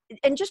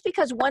 And just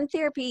because one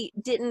therapy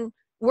didn't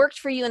worked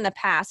for you in the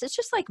past, it's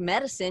just like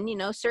medicine,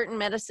 certain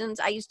medicines.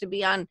 I used to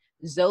be on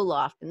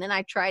Zoloft, and then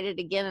I tried it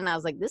again, and I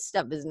was like, this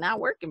stuff is not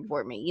working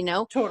for me.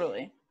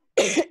 Totally.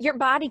 Your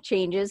body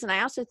changes, and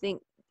I also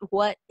think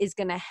what is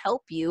going to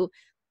help you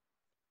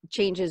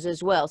changes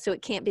as well. So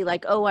it can't be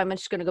like, oh, I'm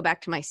just going to go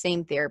back to my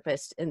same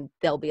therapist and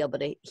they'll be able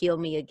to heal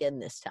me again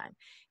this time.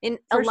 And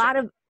a For lot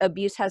sure. of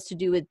abuse has to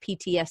do with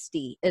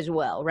PTSD as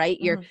well, right?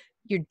 Mm-hmm.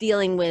 You're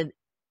dealing with,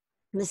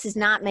 this is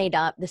not made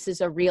up. This is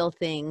a real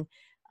thing.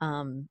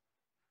 And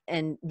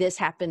this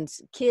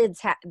happens.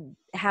 Kids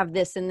have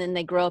this, and then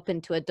they grow up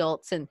into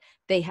adults and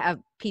they have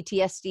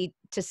PTSD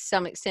to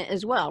some extent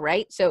as well,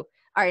 right? So,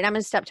 all right, I'm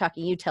going to stop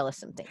talking. You tell us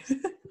some things.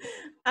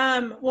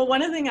 Well,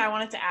 one other thing I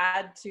wanted to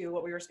add to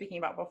what we were speaking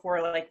about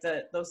before, like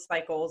those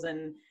cycles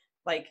and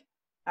like,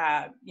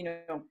 you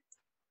know,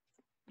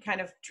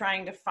 kind of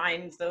trying to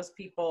find those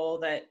people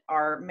that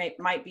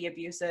might be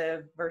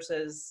abusive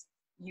versus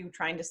you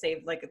trying to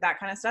save, like that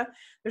kind of stuff.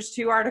 There's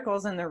 2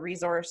 articles in the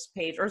resource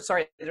page, or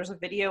sorry, there's a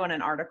video and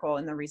an article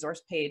in the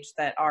resource page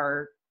that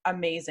are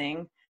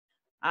amazing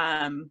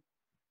in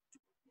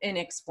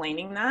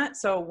explaining that.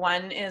 So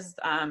one is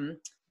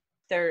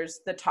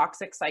there's the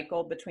toxic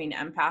cycle between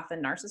empath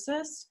and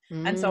narcissist.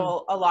 And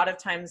so a lot of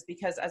times,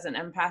 because as an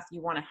empath,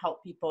 you want to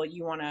help people,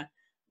 you want to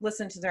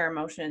listen to their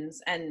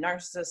emotions, and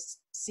narcissists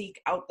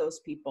seek out those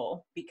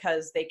people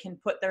because they can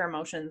put their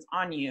emotions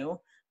on you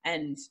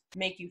and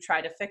make you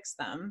try to fix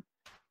them,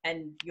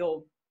 and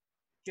you'll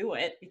do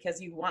it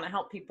because you want to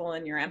help people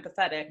and you're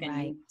empathetic and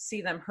Right. you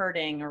see them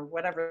hurting or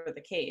whatever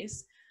the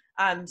case.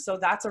 So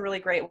that's a really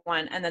great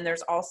one. And then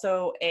there's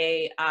also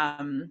a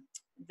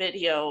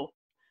video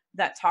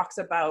that talks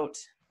about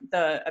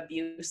the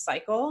abuse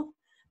cycle,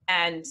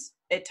 and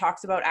it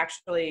talks about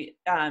actually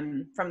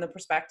from the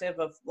perspective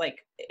of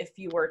like, if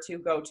you were to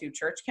go to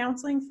church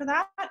counseling for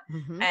that,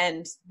 Mm-hmm.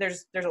 and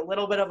there's a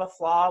little bit of a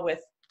flaw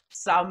with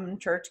some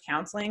church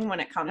counseling when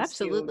it comes to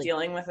Absolutely.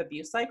 dealing with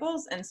abuse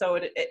cycles. And so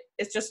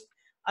it's just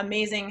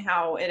amazing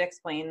how it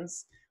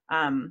explains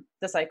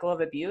the cycle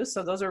of abuse.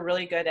 So those are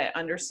really good at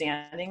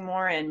understanding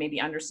more, and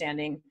maybe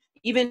understanding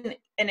even,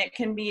 and it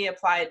can be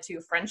applied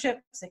to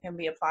friendships. It can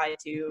be applied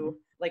to,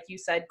 like you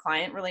said,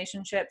 client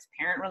relationships,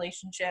 parent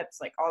relationships,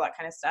 like all that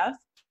kind of stuff.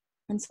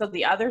 And so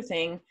the other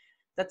thing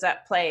that's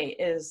at play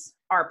is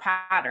our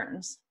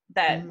patterns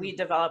that we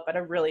develop at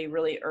a really,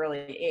 really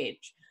early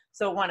age.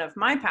 So one of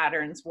my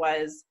patterns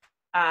was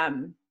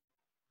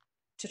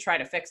to try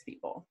to fix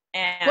people.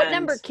 And What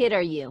number kid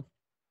are you?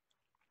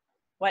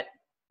 what?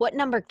 What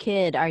number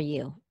kid are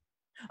you?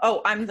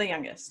 Oh, I'm the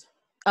youngest.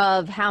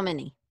 Of how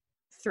many?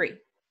 3.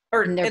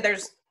 And Or they're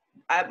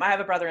I have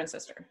a brother and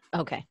sister.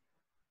 okay.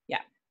 Yeah.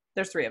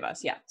 There's 3 of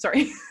us. Yeah.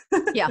 Sorry.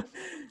 Yeah.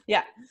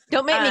 Yeah.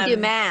 Don't make me do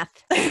math.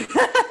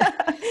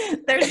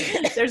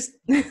 there's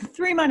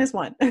 3 minus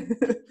 1.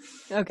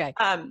 Okay.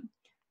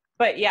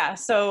 But yeah,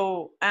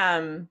 so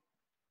I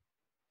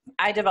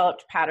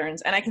developed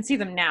patterns, and I can see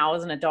them now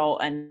as an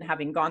adult and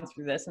having gone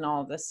through this and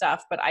all of this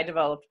stuff, but I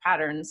developed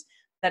patterns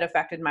that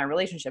affected my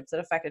relationships, that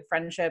affected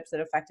friendships,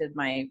 that affected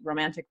my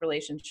romantic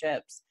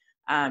relationships,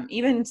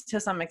 even to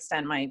some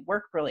extent my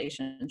work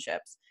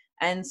relationships.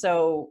 And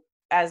so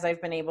as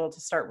I've been able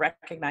to start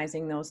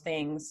recognizing those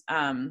things,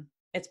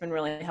 it's been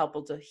really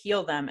helpful to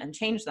heal them and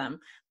change them.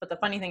 But the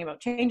funny thing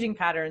about changing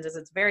patterns is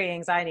it's very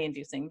anxiety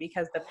inducing,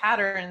 because the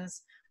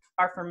patterns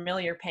are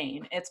familiar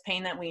pain. It's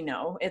pain that we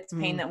know. It's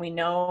pain that we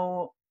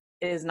know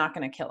is not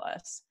going to kill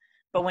us.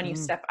 But when you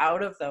step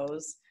out of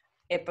those,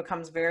 it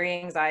becomes very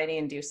anxiety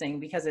inducing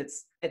because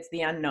it's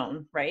the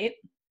unknown, right?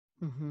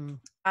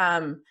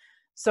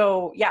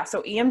 So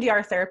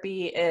EMDR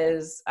therapy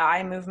is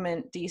eye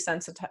movement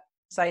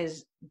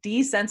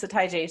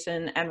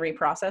desensitization and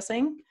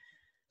reprocessing.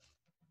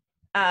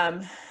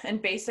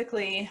 And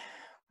basically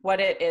what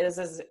it is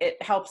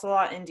it helps a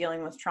lot in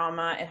dealing with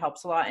trauma. It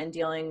helps a lot in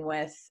dealing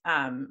with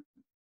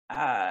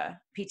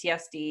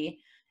PTSD.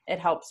 It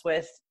helps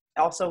with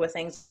also with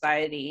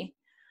anxiety.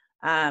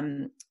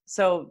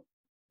 So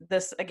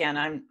this,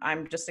 again,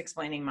 I'm just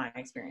explaining my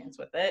experience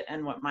with it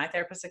and what my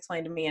therapist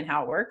explained to me and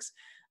how it works.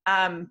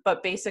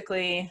 But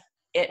basically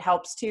it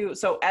helps to,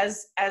 so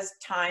as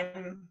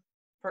time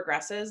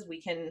progresses,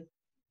 we can,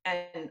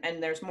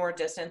 and there's more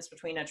distance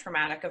between a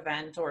traumatic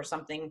event or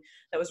something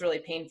that was really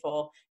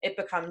painful, it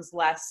becomes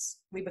less,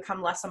 we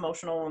become less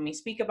emotional when we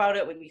speak about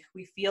it.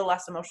 We feel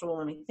less emotional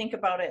when we think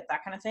about it,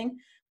 that kind of thing.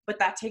 But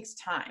that takes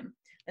time.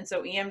 And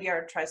so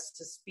EMDR tries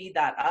to speed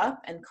that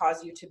up and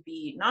cause you to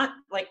be not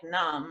like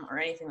numb or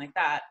anything like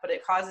that, but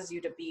it causes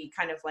you to be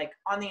kind of like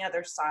on the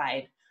other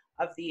side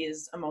of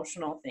these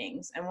emotional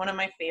things. And one of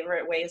my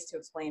favorite ways to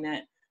explain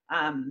it,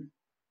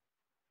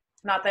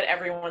 not that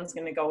everyone's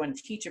going to go and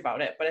teach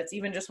about it, but it's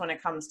even just when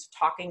it comes to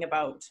talking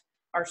about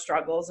our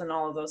struggles and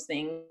all of those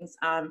things.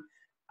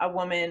 A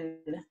woman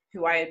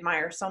who I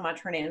admire so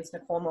much, her name is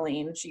Nicole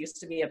Moline. She used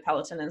to be a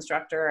Peloton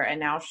instructor, and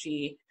now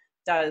she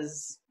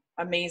does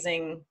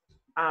amazing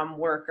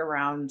work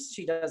around,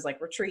 she does like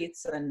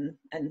retreats and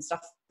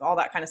stuff, all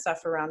that kind of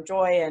stuff around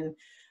joy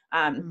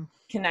and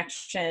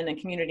connection and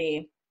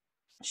community.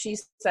 She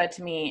said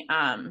to me,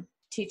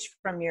 teach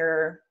from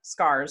your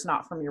scars,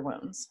 not from your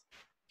wounds.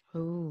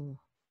 Ooh.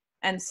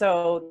 And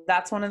so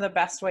that's one of the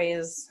best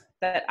ways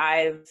that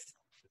I've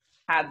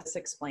had this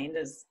explained,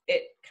 is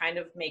it kind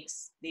of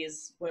makes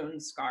these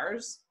wound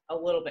scars a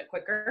little bit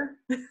quicker.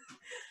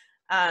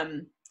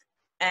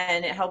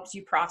 And it helps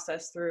you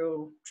process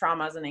through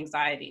traumas and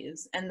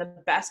anxieties. And the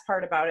best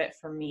part about it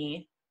for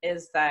me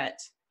is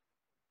that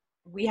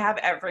we have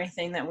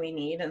everything that we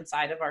need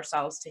inside of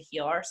ourselves to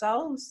heal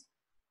ourselves,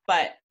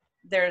 but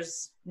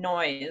there's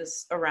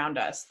noise around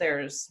us.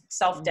 There's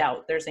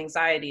self-doubt, there's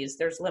anxieties,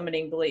 there's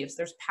limiting beliefs,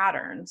 there's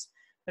patterns.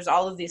 There's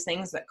all of these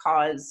things that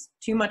cause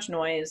too much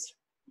noise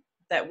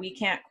that we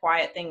can't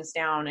quiet things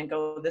down and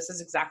go, this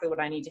is exactly what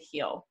I need to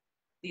heal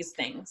these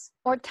things.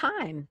 Or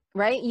time,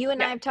 right? You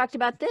and I have talked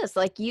about this.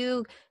 Like,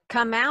 you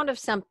come out of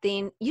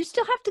something, you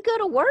still have to go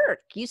to work.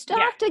 You still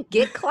have to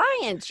get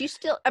clients. You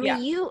still, I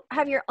mean, you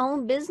have your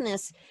own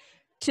business.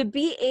 To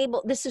be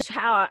able, this is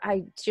how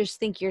I just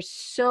think you're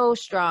so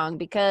strong,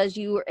 because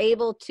you were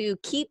able to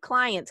keep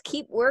clients,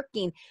 keep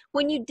working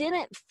when you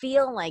didn't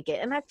feel like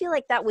it. And I feel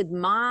like that with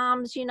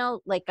moms, you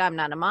know, like, I'm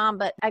not a mom,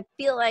 but I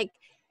feel like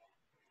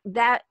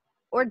that,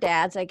 or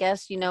dads, I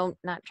guess, you know,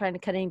 not trying to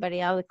cut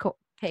anybody out of the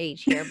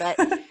page here, but,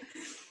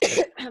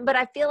 but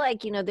I feel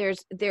like, you know,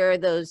 there are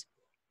those,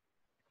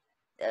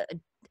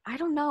 I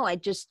don't know.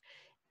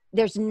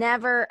 There's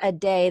never a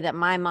day that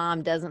my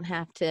mom doesn't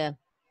have to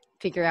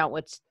figure out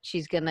what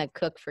she's going to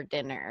cook for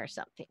dinner or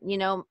something. You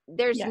know,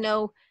 there's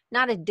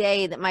not a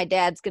day that my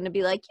dad's going to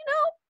be like, you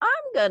know,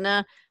 I'm going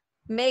to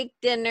make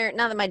dinner.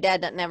 Not that my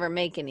dad doesn't ever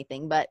make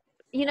anything, but,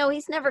 you know,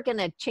 he's never going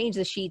to change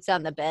the sheets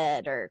on the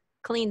bed or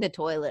clean the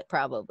toilet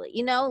probably,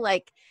 you know,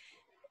 like,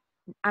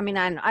 I mean,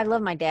 I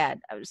love my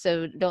dad,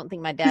 so don't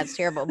think my dad's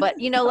terrible, but,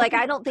 you know, like,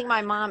 I don't think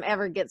my mom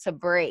ever gets a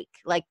break.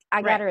 Like,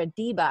 I got her a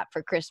D-bot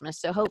for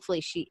Christmas, so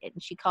hopefully she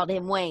called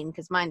him Wayne,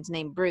 because mine's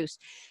named Bruce.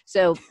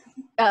 So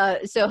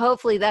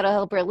hopefully that'll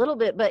help her a little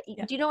bit. But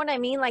do you know what I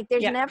mean? Like,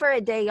 there's never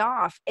a day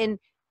off. And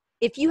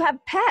if you have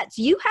pets,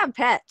 you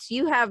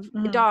have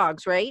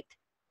dogs, right?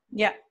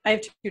 Yeah, I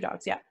have 2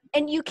 dogs. Yeah.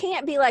 And you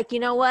can't be like, you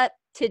know what,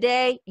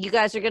 today you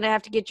guys are going to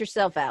have to get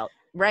yourself out,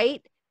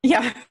 right?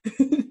 Yeah.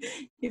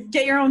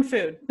 Get your own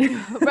food.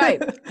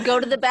 Right. Go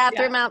to the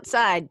bathroom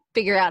outside,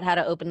 figure out how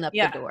to open up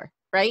the door.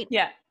 Right.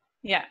 Yeah.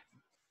 Yeah.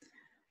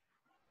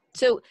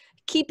 So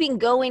keeping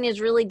going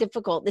is really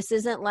difficult. This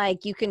isn't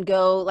like you can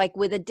go, like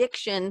with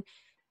addiction,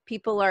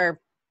 people are,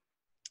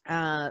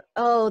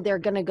 they're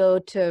going to go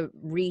to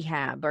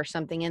rehab or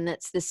something, and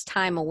that's this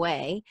time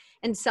away.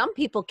 And some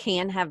people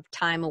can have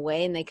time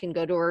away and they can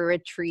go to a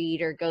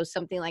retreat or go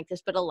something like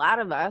this. But a lot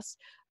of us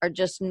are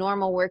just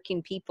normal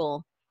working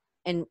people,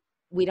 and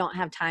we don't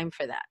have time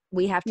for that.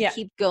 We have to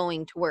keep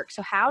going to work.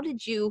 So how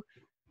did you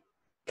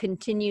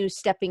continue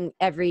stepping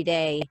every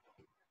day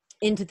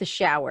into the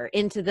shower,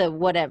 into the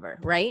whatever,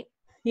 right?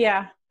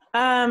 Yeah.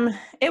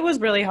 It was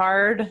really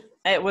hard.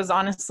 It was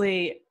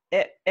honestly,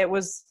 it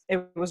was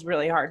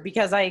really hard,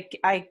 because I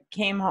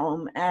came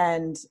home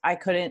and I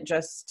couldn't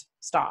just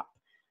stop.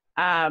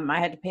 I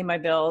had to pay my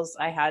bills.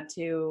 I had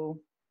to,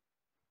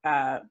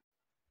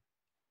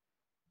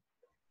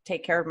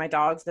 take care of my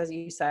dogs, as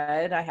you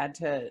said. I had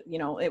to, you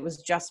know, it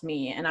was just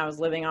me, and I was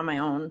living on my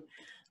own,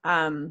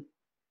 and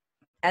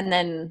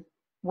then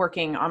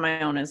working on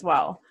my own as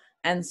well.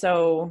 And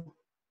so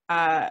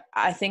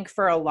I think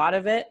for a lot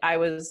of it, I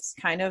was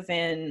kind of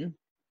running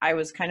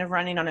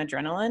on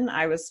adrenaline.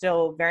 I was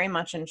still very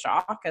much in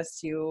shock as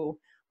to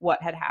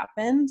what had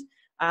happened.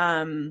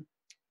 And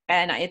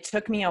it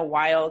took me a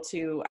while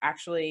to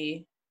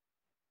actually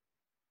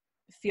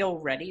feel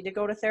ready to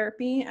go to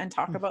therapy and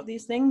talk about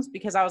these things,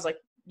 because I was like,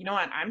 you know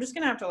what, I'm just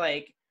going to have to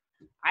I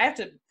have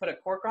to put a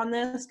cork on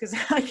this, because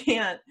I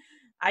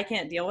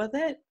can't deal with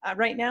it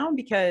right now,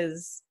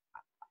 because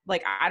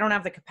like, I don't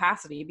have the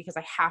capacity, because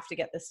I have to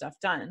get this stuff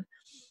done.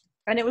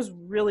 and it was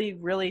really,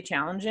 really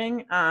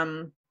challenging.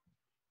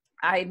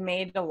 I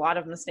made a lot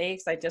of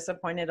mistakes. I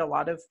disappointed a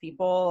lot of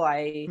people.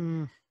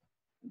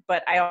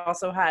 But I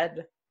also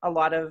had a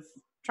lot of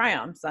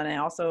triumphs, and I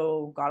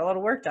also got a lot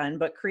of work done.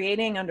 But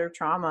creating under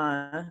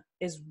trauma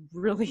is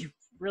really,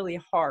 really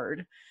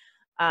hard.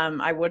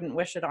 I wouldn't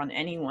wish it on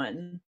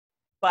anyone,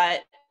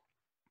 but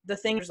the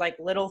thing, there's like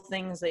little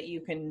things that you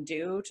can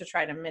do to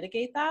try to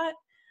mitigate that.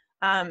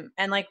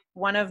 And like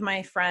one of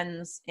my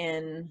friends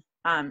in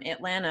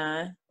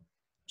Atlanta,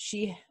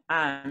 she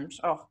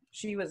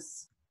she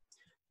was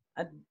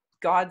a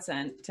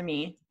godsend to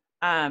me.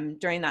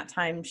 During that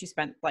time, she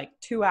spent like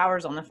 2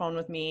 hours on the phone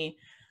with me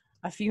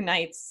a few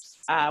nights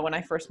when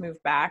I first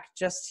moved back,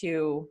 just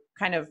to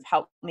kind of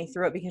help me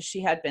through it, because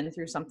she had been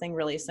through something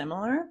really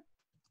similar.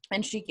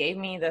 And she gave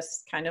me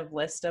this kind of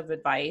list of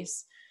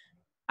advice.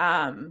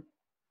 And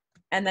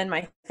then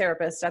my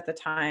therapist at the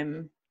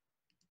time,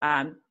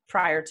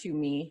 prior to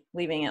me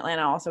leaving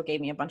Atlanta, also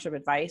gave me a bunch of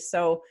advice.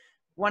 So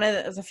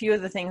a few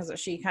of the things that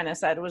she kind of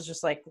said was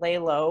just like, lay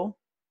low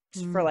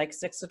for like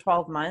 6 to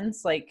 12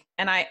 months. Like,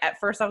 and at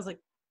first I was like,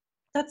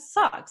 that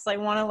sucks. I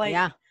want to like,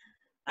 yeah.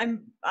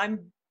 I'm,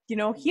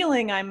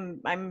 healing.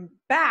 I'm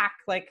back.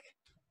 Like,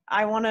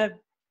 I want to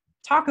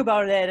talk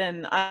about it.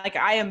 And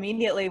I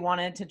immediately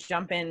wanted to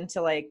jump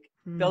into like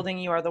building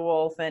You Are the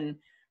Wolf and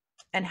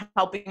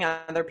helping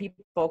other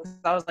people, because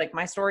I was like,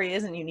 my story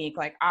isn't unique.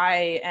 Like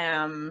I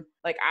am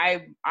like,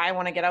 I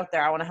want to get out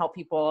there. I want to help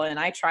people. And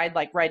I tried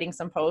like writing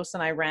some posts,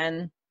 and I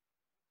ran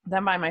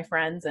them by my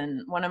friends.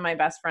 And one of my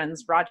best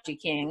friends, Raji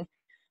King,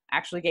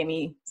 actually gave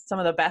me some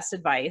of the best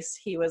advice.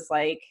 He was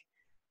like,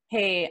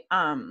 hey,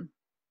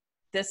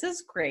 this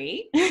is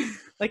great.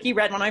 Like he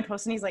read one of my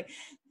posts and he's like,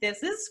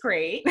 this is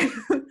great.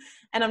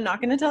 And I'm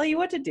not going to tell you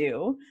what to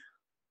do,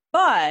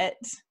 but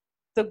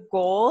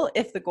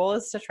if the goal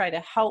is to try to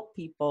help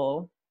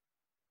people,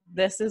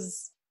 this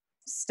is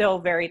still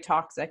very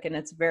toxic, and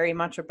it's very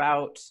much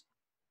about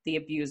the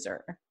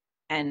abuser,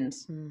 and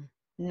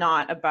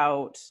not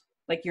about,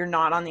 like, you're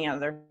not on the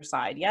other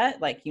side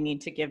yet. Like, you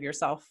need to give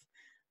yourself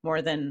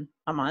more than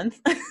a month.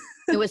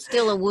 It was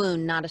still a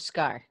wound, not a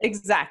scar.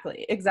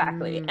 Exactly.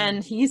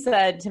 And he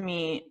said to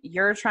me,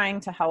 you're trying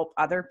to help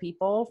other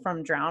people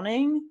from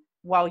drowning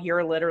while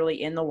you're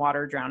literally in the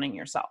water drowning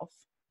yourself.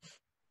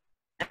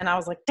 And I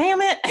was like,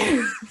 damn it.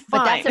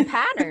 But that's a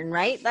pattern,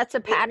 right? That's a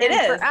pattern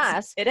for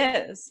us. It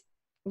is.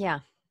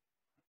 Yeah.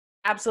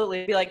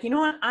 Absolutely. Be like, you know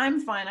what?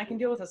 I'm fine. I can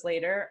deal with this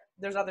later.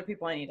 There's other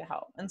people I need to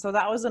help. And so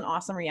that was an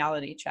awesome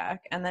reality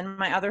check. And then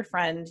my other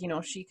friend,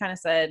 she kind of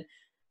said,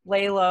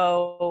 lay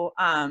low.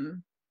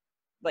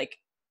 Like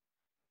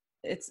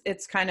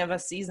it's kind of a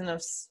season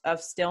of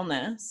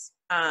stillness.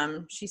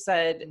 She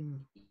said,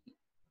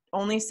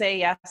 only say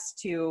yes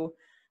to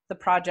the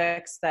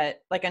projects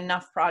that, like,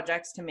 enough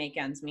projects to make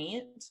ends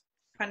meet,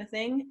 kind of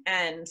thing.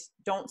 And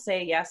don't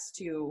say yes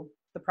to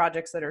the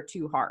projects that are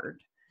too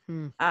hard.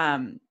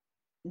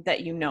 That,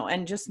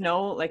 and just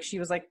know, like, she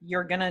was like,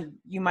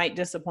 you might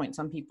disappoint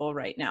some people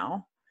right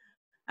now.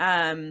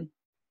 And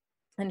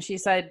she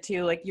said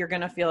too, like, you're going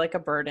to feel like a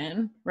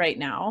burden right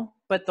now,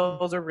 but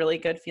those are really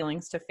good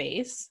feelings to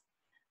face.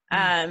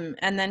 And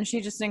then she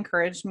just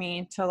encouraged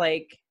me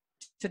to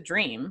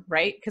dream,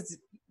 right? Because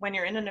when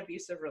you're in an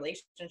abusive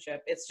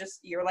relationship, it's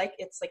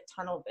like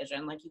tunnel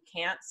vision. Like, you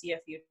can't see a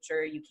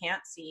future. You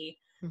can't see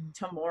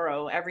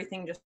tomorrow.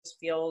 Everything just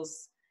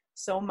feels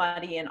so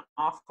muddy and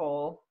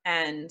awful.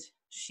 And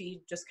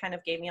she just kind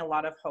of gave me a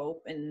lot of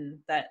hope, and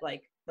that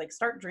like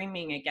start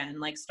dreaming again,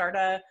 like start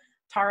a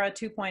Tara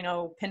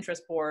 2.0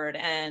 Pinterest board,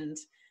 and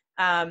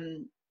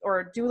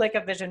or do like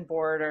a vision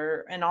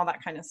board and all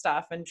that kind of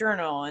stuff, and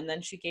journal. And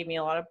then she gave me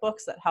a lot of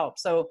books that help.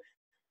 So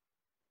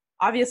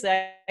obviously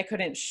I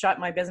couldn't shut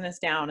my business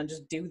down and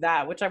just do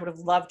that, which I would have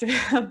loved to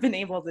have been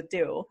able to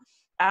do.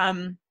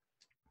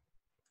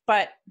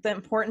 But the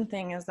important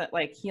thing is that,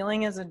 like,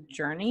 healing is a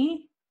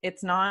journey.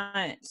 There's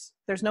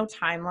no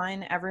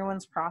timeline.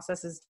 Everyone's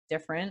process is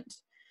different.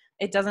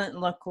 It doesn't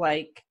always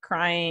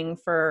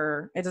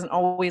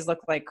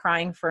look like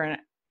crying for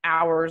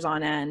hours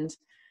on end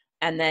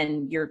and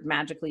then you're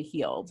magically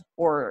healed,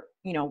 or,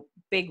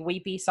 big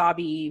weepy,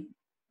 sobby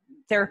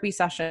therapy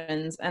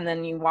sessions and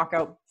then you walk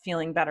out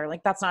feeling better.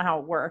 Like, that's not how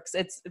it works.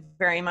 It's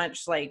very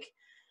much like,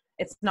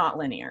 it's not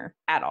linear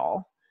at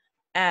all.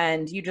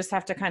 And you just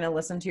have to kind of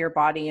listen to your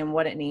body and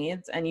what it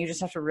needs. And you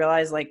just have to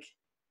realize, like,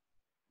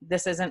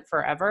 this isn't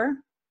forever.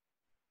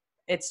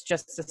 It's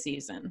just a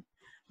season.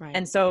 Right.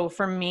 And so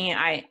for me,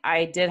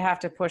 I did have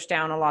to push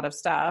down a lot of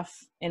stuff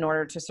in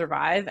order to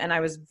survive. And I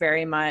was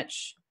very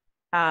much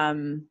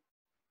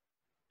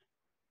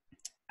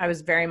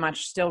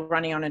still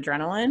running on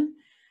adrenaline.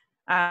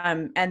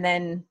 And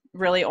then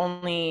really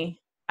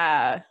only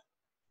at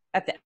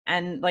the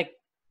end, like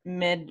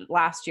mid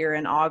last year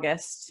in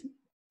August,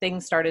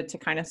 things started to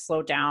kind of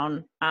slow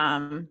down.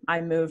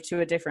 I moved to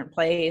a different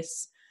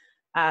place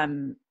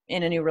in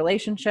a new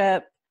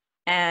relationship.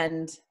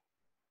 And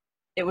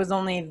it was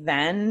only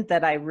then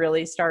that I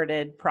really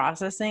started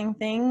processing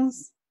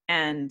things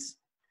and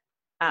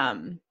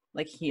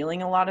like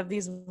healing a lot of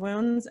these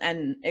wounds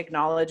and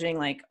acknowledging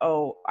like,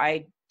 oh,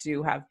 I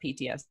do have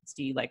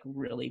PTSD like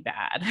really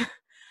bad.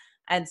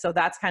 And so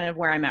that's kind of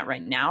where I'm at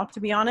right now,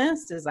 to be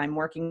honest, is I'm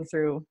working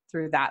through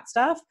that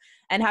stuff,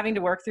 and having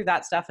to work through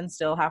that stuff and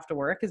still have to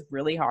work is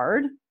really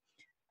hard.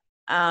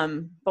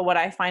 But what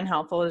I find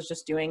helpful is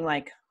just doing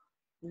like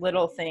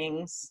little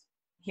things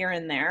here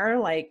and there,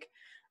 like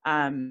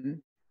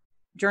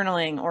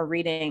journaling or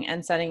reading,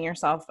 and setting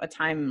yourself a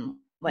time,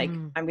 like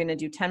I'm going to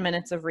do 10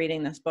 minutes of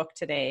reading this book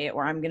today,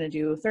 or I'm going to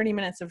do 30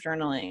 minutes of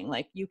journaling.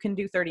 Like you can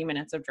do 30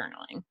 minutes of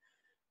journaling.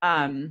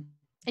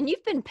 And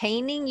you've been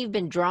painting, you've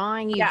been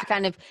drawing, you've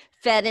kind of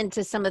fed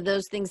into some of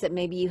those things that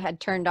maybe you had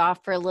turned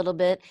off for a little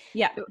bit.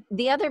 Yeah.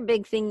 The other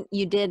big thing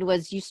you did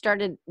was you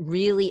started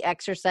really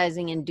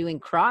exercising and doing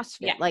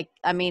CrossFit. Yeah. Like,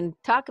 I mean,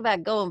 talk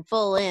about going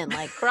full in,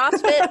 like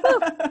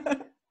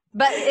CrossFit.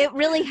 But it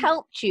really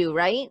helped you,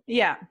 right?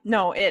 Yeah.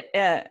 No,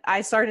 I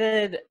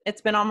started,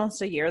 it's been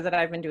almost a year that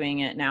I've been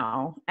doing it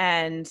now.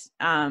 And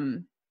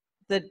the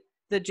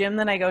gym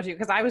that I go to,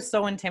 because I was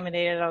so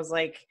intimidated, I was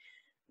like,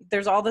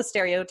 there's all the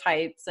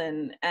stereotypes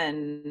and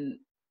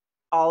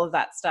all of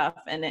that stuff,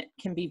 and it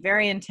can be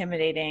very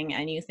intimidating,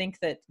 and you think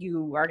that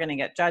you are going to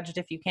get judged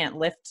if you can't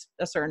lift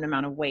a certain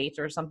amount of weight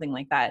or something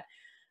like that.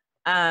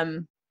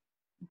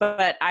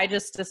 But I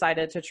just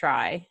decided to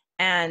try,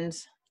 and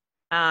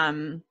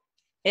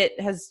it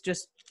has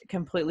just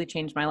completely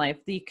changed my life.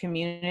 The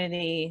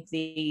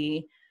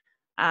community,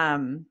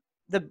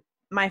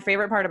 my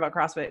favorite part about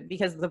CrossFit,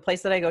 because the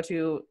place that I go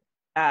to,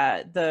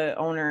 the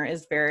owner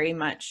is very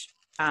much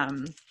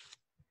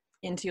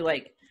into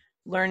like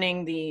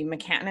learning the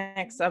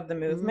mechanics of the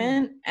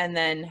movement, and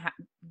then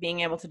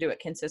being able to do it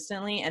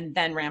consistently and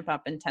then ramp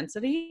up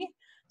intensity.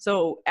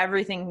 So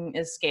everything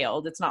is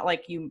scaled. It's not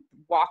like you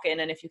walk in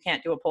and if you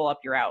can't do a pull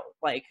up, you're out.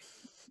 Like,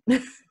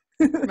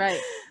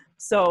 right.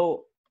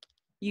 So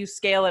you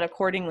scale it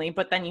accordingly,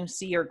 but then you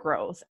see your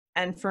growth.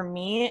 And for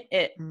me,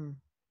 it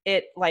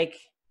like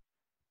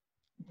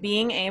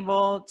being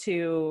able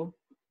to,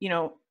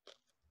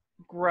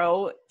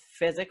 grow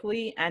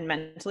physically and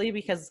mentally,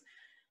 because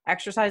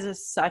exercise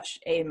is such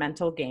a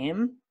mental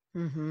game,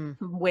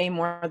 way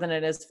more than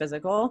it is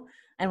physical.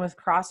 And with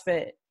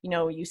CrossFit,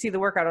 you see the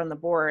workout on the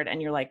board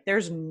and you're like,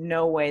 there's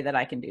no way that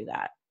I can do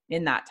that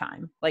in that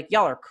time. Like,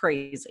 y'all are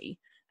crazy.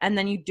 And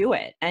then you do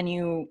it, and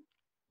you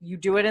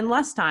do it in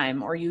less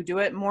time, or you do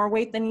it more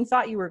weight than you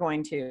thought you were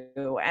going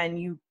to. And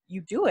you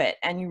do it,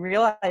 and you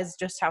realize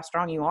just how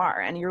strong you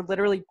are. And you're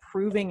literally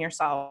proving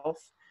yourself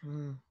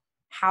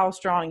how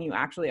strong you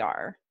actually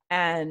are.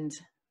 And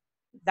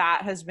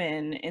that has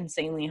been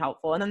insanely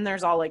helpful. And then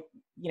there's all like,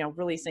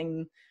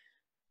 releasing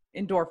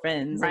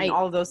endorphins and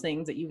all of those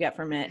things that you get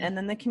from it. And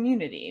then the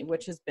community,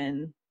 which has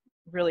been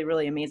really,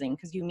 really amazing,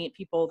 because you meet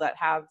people that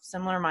have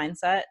similar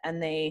mindset,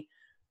 and they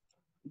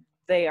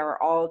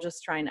are all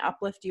just trying to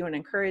uplift you and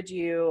encourage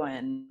you.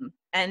 And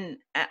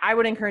I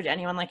would encourage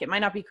anyone, like, it might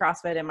not be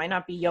CrossFit, it might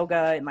not be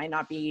yoga, it might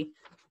not be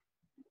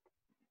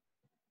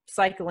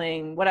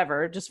cycling,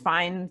 whatever, just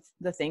find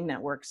the thing that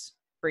works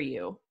for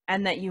you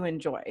and that you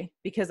enjoy,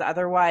 because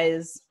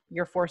otherwise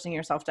you're forcing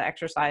yourself to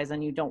exercise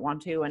and you don't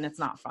want to, and it's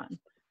not fun.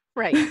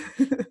 Right.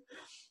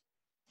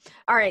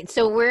 All right.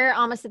 So we're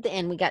almost at the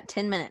end. We got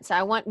 10 minutes.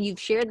 You've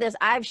shared this.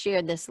 I've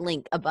shared this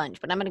link a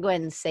bunch, but I'm going to go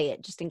ahead and say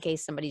it just in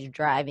case somebody's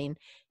driving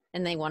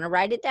and they want to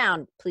write it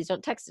down. Please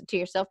don't text it to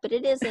yourself, but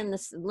it is in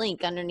this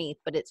link underneath,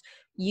 but it's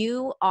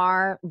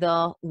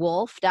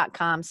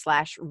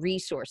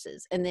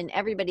youarethewolf.com/resources. And then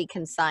everybody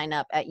can sign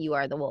up at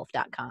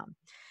youarethewolf.com.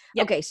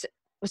 Yep. Okay.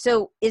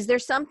 So is there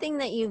something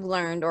that you've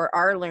learned or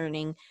are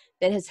learning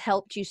that has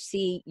helped you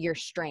see your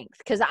strength?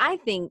 Because I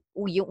think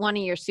one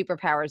of your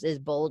superpowers is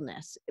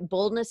boldness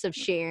of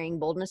sharing,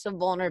 boldness of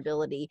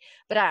vulnerability.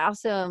 But I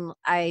also,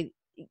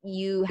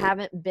 you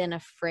haven't been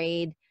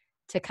afraid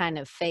to kind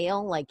of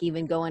fail, like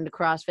even go into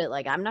CrossFit,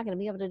 like, I'm not going to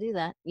be able to do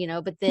that,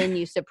 but then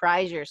you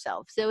surprise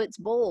yourself. So it's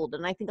bold.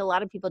 And I think a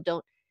lot of people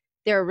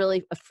they're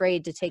really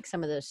afraid to take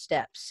some of those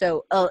steps.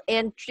 So,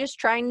 and just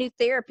trying new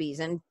therapies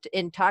and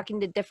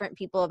talking to different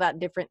people about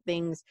different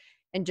things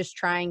and just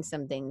trying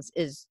some things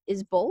is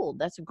bold.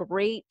 That's a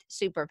great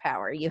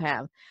superpower you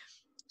have.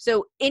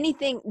 So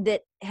anything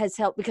that has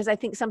helped, because I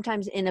think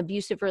sometimes in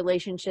abusive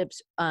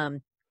relationships,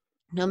 no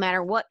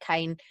matter what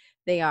kind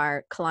they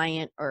are,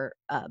 client or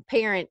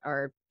parent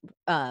or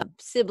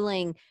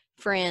sibling,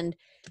 friend,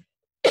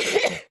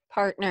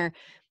 partner,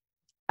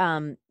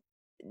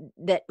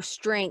 that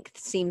strength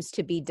seems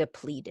to be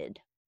depleted.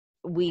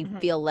 We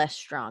feel less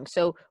strong.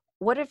 So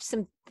what are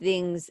some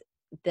things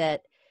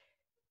that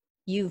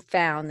you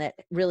found that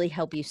really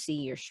help you see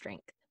your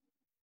strength?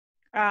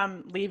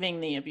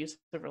 Leaving the abusive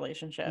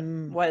relationship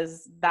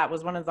was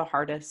one of the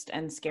hardest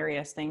and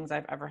scariest things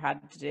I've ever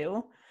had to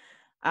do.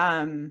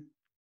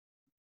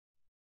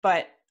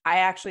 But I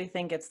actually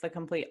think it's the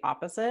complete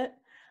opposite.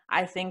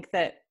 I think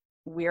that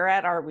we're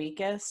at our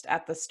weakest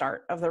at the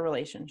start of the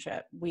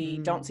relationship. We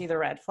don't see the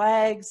red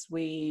flags.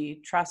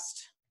 We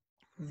trust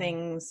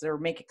things or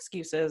make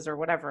excuses or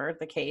whatever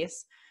the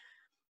case.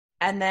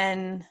 And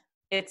then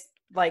it's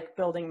like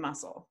building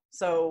muscle.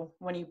 So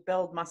when you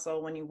build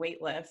muscle, when you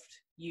weight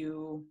lift,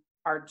 you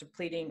are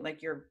depleting,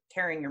 like you're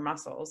tearing your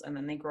muscles, and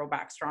then they grow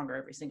back stronger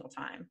every single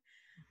time.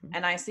 Mhm.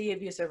 And I see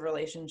abusive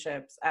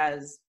relationships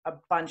as a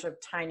bunch of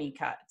tiny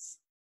cuts,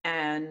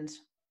 and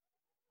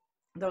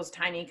those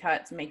tiny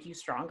cuts make you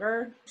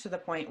stronger to the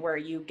point where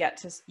you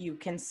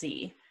can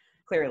see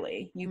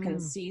clearly, you can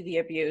see the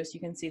abuse, you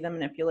can see the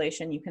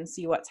manipulation, you can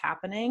see what's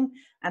happening.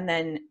 And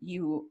then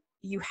you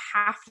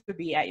have to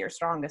be at your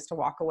strongest to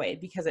walk away,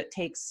 because it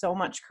takes so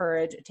much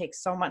courage. It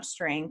takes so much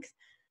strength.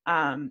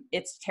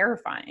 It's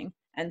terrifying.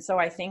 And so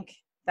I think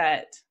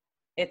that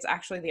it's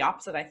actually the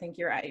opposite. I think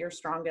you're at your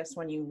strongest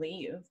when you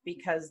leave,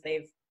 because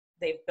they've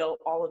built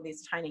all of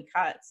these tiny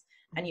cuts,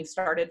 and you've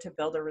started to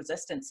build a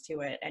resistance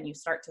to it. And you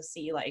start to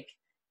see, like,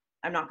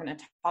 I'm not going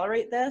to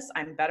tolerate this.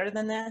 I'm better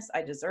than this.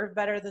 I deserve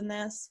better than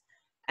this.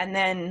 And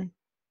then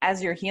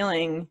as you're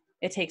healing,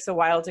 it takes a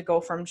while to go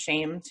from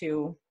shame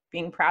to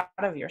being proud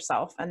of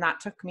yourself. And that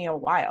took me a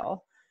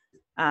while.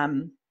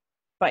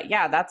 But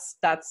yeah,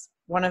 that's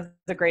one of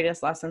the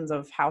greatest lessons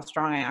of how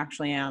strong I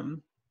actually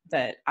am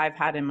that I've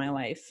had in my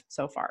life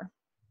so far.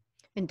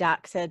 And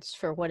Doc says,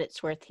 for what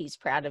it's worth, he's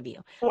proud of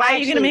you. Why are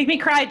you going to make me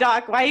cry,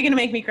 Doc? Why are you going to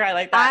make me cry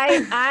like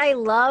that? I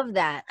love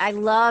that. I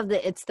love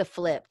that it's the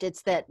flipped.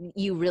 It's that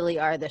you really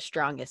are the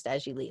strongest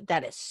as you leave.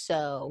 That is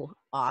so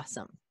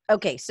awesome.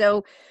 Okay,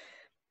 so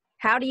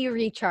how do you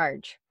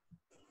recharge?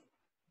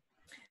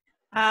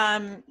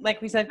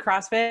 Like we said,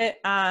 CrossFit,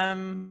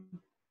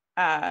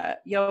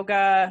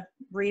 yoga,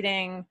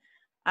 reading,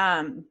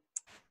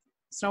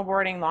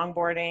 snowboarding,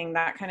 longboarding,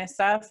 that kind of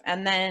stuff.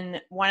 And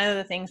then one of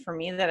the things for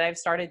me that I've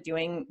started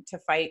doing to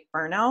fight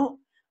burnout,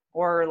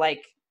 or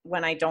like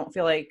when I don't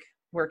feel like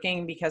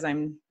working because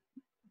I'm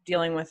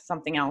dealing with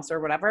something else or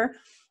whatever,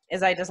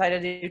 is I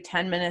decided to do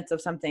 10 minutes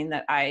of something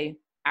that I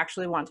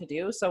actually want to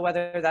do. So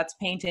whether that's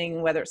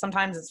painting, whether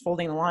sometimes it's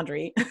folding the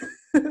laundry,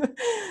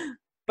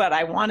 but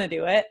I want to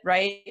do it,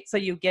 right? So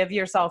you give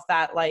yourself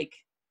that like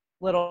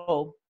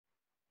little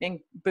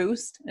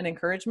boost and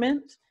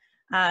encouragement.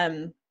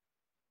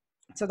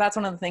 So that's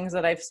one of the things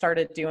that I've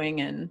started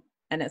doing, and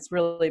it's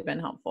really been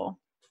helpful.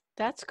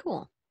 That's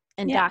cool.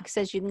 And Yeah. Doc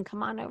says you can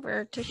come on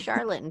over to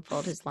Charlotte and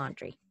fold his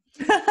laundry.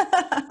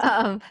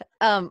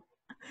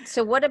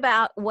 So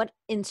what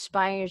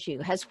inspires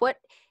you? Has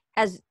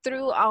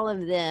through all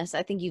of this,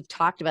 I think you've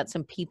talked about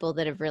some people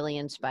that have really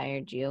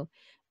inspired you.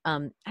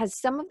 Has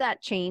some of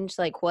that changed?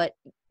 Like what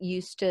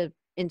used to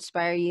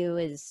inspire you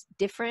is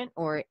different,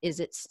 or is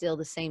it still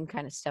the same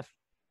kind of stuff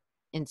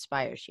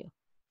inspires you?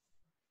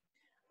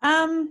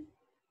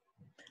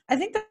 I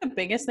think that the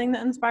biggest thing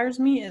that inspires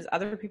me is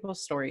other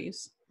people's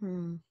stories,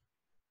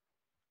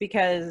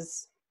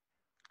 because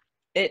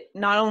it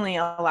not only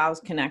allows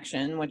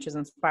connection, which is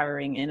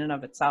inspiring in and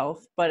of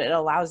itself, but it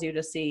allows you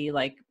to see,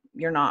 like,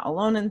 you're not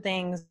alone in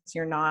things.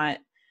 You're not,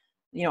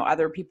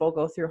 other people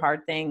go through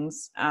hard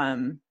things,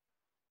 and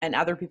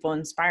other people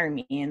inspire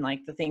me, and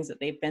like the things that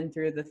they've been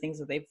through, the things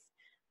that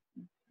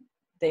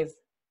they've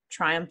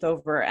triumphed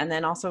over, and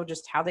then also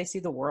just how they see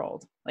the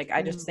world. Like,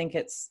 I just think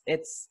it's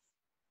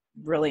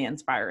really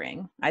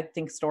inspiring. I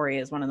think story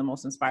is one of the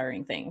most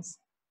inspiring things.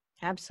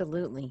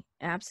 Absolutely.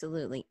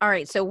 Absolutely. All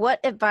right. So what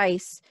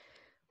advice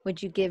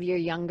would you give your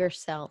younger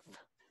self?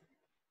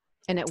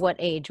 And at what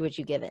age would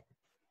you give it?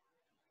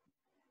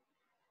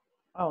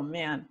 Oh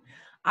man.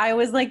 I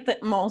was like the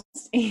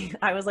most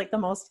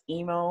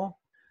emo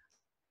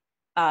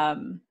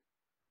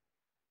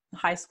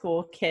high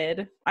school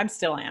kid. I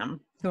still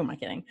am. Who am I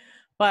kidding?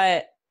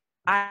 But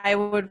I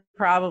would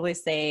probably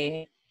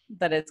say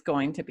that it's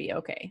going to be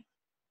okay.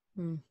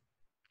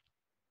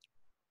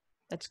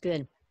 That's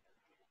good.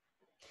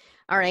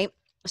 All right.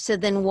 So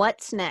then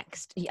what's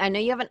next? I know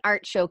you have an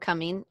art show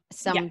coming,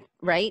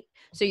 right?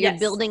 So you're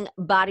building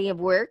body of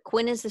work.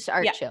 When is this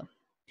art show?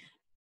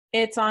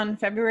 It's on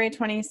February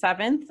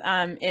 27th.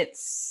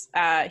 It's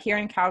here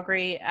in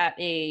Calgary at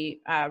a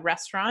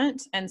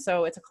restaurant. And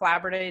so it's a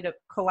collaborative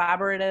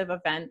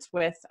event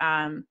with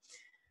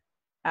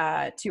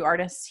two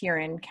artists here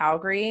in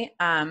Calgary.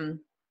 And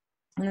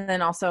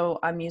then also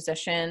a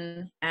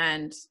musician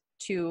and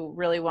two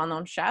really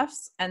well-known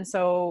chefs. And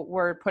so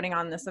we're putting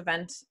on this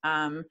event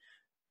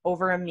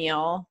over a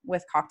meal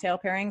with cocktail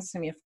pairings. It's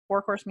going to be a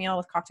 4-course meal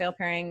with cocktail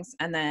pairings.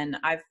 And then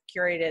I've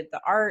curated the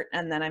art,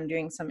 and then I'm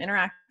doing some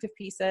interactive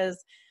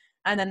pieces.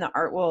 And then the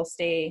art will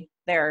stay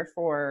there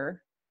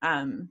for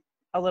a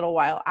little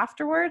while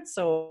afterwards.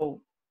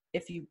 So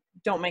if you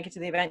don't make it to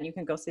the event, you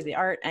can go see the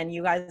art, and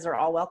you guys are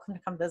all welcome to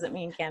come visit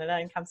me in Canada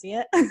and come see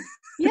it.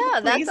 Yeah,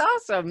 that's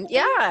awesome.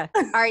 Yeah.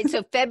 All right.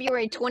 So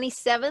February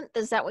 27th,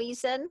 is that what you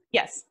said?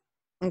 Yes.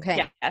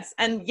 Okay. Yes.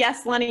 And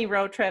yes, Lenny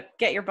road trip,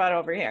 get your butt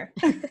over here.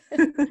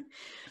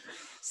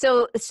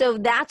 So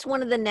that's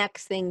one of the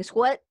next things.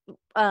 What,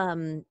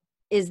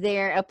 is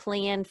there a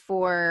plan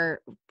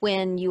for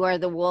when you are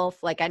the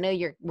wolf? Like, I know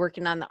you're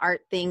working on the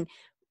art thing,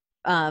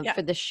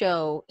 for the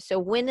show. So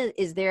when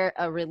is there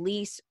a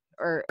release,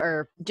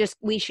 or just,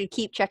 we should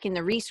keep checking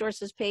the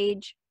resources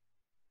page?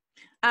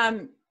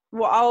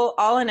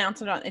 I'll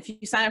announce it on, if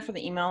you sign up for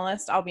the email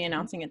list, I'll be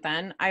announcing it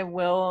then. I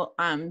will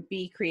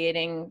be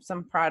creating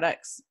some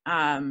products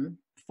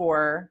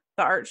for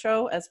the art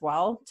show as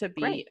well to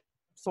be Great.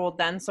 sold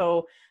then.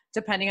 So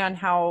depending on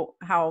how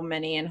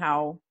many and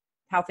how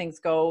things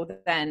go,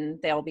 then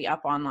they'll be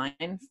up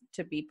online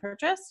to be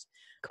purchased.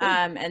 Cool.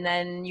 And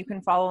then you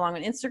can follow along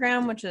on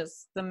Instagram, which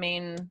is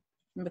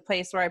the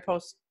place where I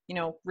post,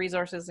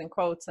 resources and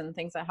quotes and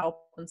things that help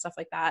and stuff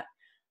like that.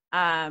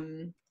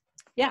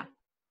 Yeah.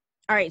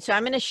 All right, so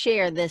I'm going to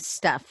share this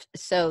stuff.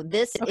 So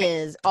this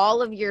Okay. is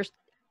all of your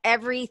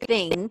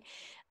everything.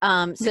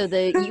 So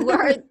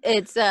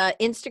it's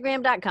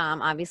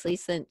Instagram.com, obviously,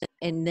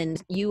 and then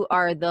You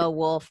Are the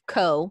Wolf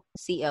Co.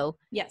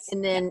 Yes.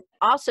 And then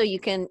also you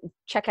can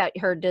check out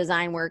her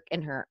design work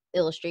and her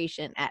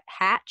illustration at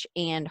Hatch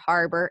and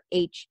Harbor,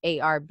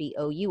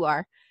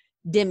 Harbour.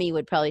 Demi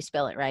would probably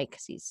spell it right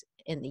because he's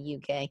in the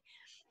UK,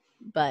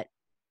 but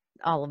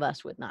all of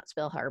us would not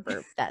spell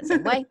harbor that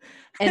same way.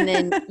 And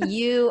then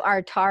You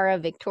Are Tara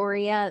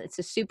Victoria. It's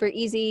a super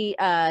easy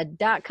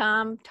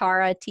 .com,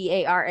 Tara,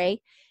 Tara.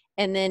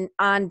 And then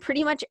on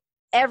pretty much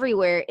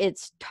everywhere,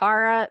 it's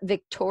Tara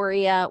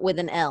Victoria with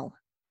an L.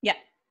 Yeah,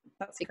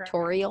 that's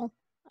Victorial, correct.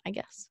 I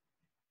guess.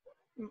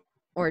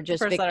 Or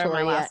just First letter of my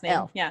Victoria last name.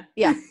 L. Yeah.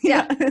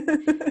 Yeah.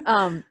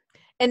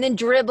 And then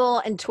Dribble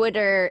and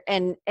Twitter,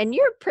 and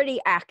you're pretty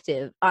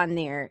active on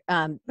there.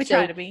 We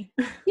try to be.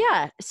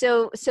 Yeah.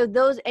 So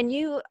those, and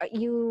you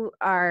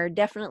are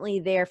definitely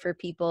there for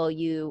people.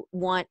 You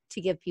want to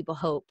give people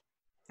hope.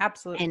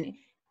 Absolutely.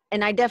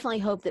 And I definitely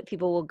hope that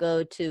people will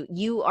go to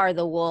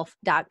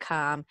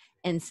youarethewolf.com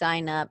and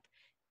sign up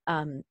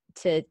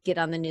to get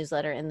on the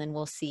newsletter, and then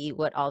we'll see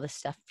what all the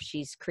stuff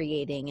she's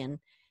creating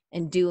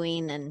and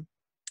doing. And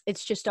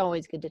it's just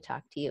always good to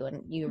talk to you,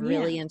 and you're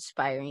really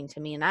inspiring to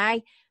me. And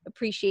I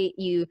appreciate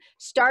you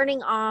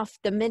starting off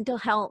the mental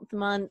health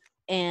month,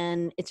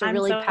 and it's a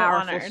really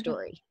powerful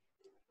story.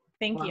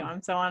 Thank you.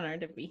 I'm so honored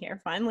to be here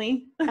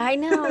finally. I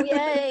know.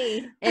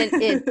 Yay.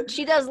 And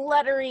she does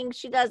lettering.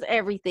 She does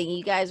everything.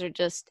 You guys are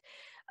just,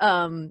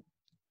 I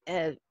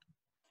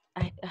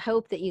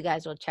hope that you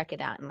guys will check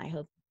it out, and I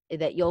hope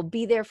that you'll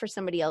be there for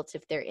somebody else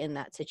if they're in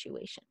that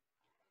situation.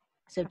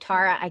 So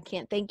Tara, I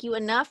can't thank you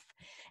enough.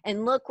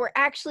 And look, we're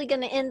actually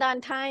going to end on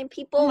time,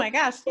 people. Oh my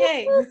gosh.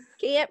 Yay.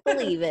 Can't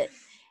believe it.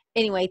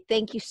 Anyway,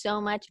 thank you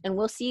so much. And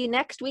we'll see you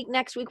next week.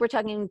 Next week, we're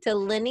talking to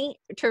Lenny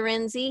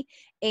Terenzi,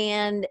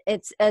 and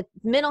it's a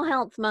mental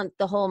health month,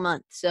 the whole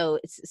month. So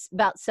it's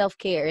about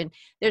self-care, and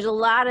there's a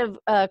lot of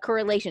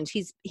correlations.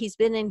 He's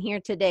been in here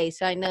today.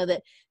 So I know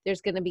that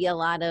there's going to be a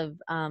lot of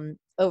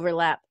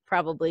overlap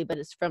probably, but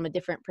it's from a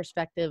different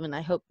perspective. And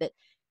I hope that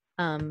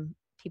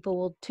people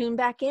will tune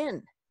back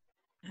in.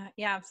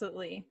 Yeah,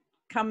 absolutely.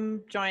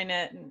 Come join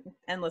it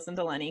and listen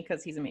to Lenny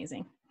because he's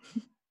amazing.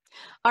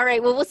 All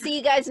right. Well, we'll see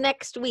you guys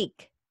next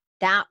week.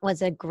 That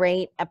was a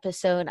great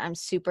episode. I'm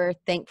super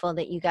thankful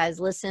that you guys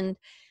listened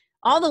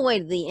all the way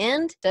to the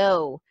end.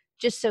 So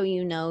just so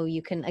you know,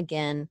 you can,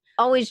 again,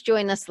 always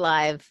join us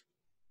live.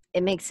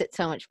 It makes it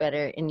so much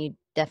better, and you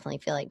definitely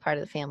feel like part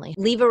of the family.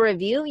 Leave a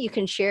review. You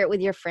can share it with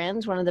your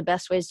friends. One of the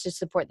best ways to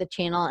support the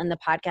channel and the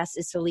podcast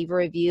is to leave a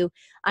review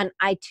on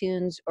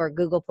iTunes or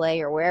Google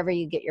Play or wherever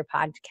you get your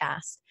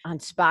podcast, on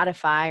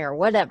Spotify or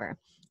whatever.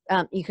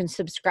 You can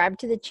subscribe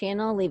to the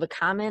channel, leave a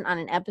comment on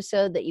an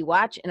episode that you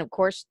watch, and of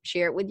course,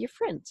 share it with your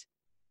friends.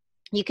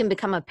 You can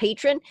become a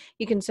patron.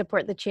 You can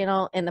support the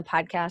channel and the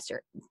podcast,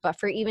 but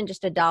for even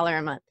just $1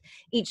 a month.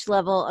 Each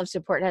level of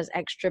support has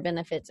extra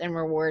benefits and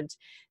rewards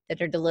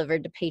that are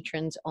delivered to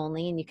patrons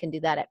only. And you can do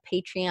that at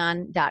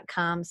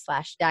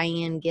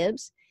patreon.com/Diane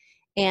Gibbs.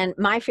 And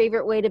my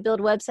favorite way to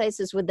build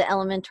websites is with the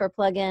Elementor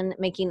plugin,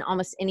 making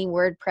almost any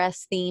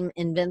WordPress theme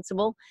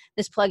invincible.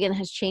 This plugin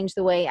has changed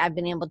the way I've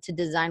been able to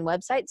design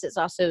websites. It's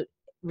also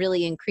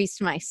really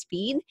increased my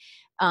speed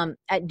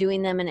at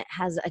doing them. And it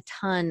has a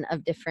ton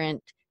of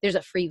different, there's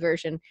a free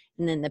version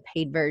and then the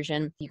paid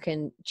version. You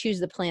can choose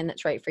the plan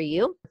that's right for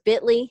you.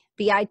 bit.ly/D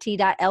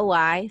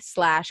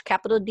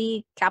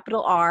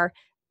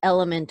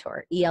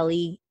Elementor,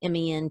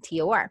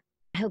 ELEMENTOR.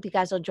 I hope you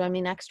guys will join me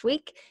next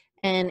week,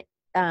 and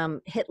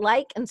hit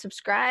like and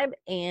subscribe,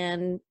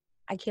 and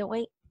I can't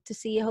wait to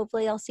see you.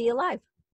 Hopefully I'll see you live.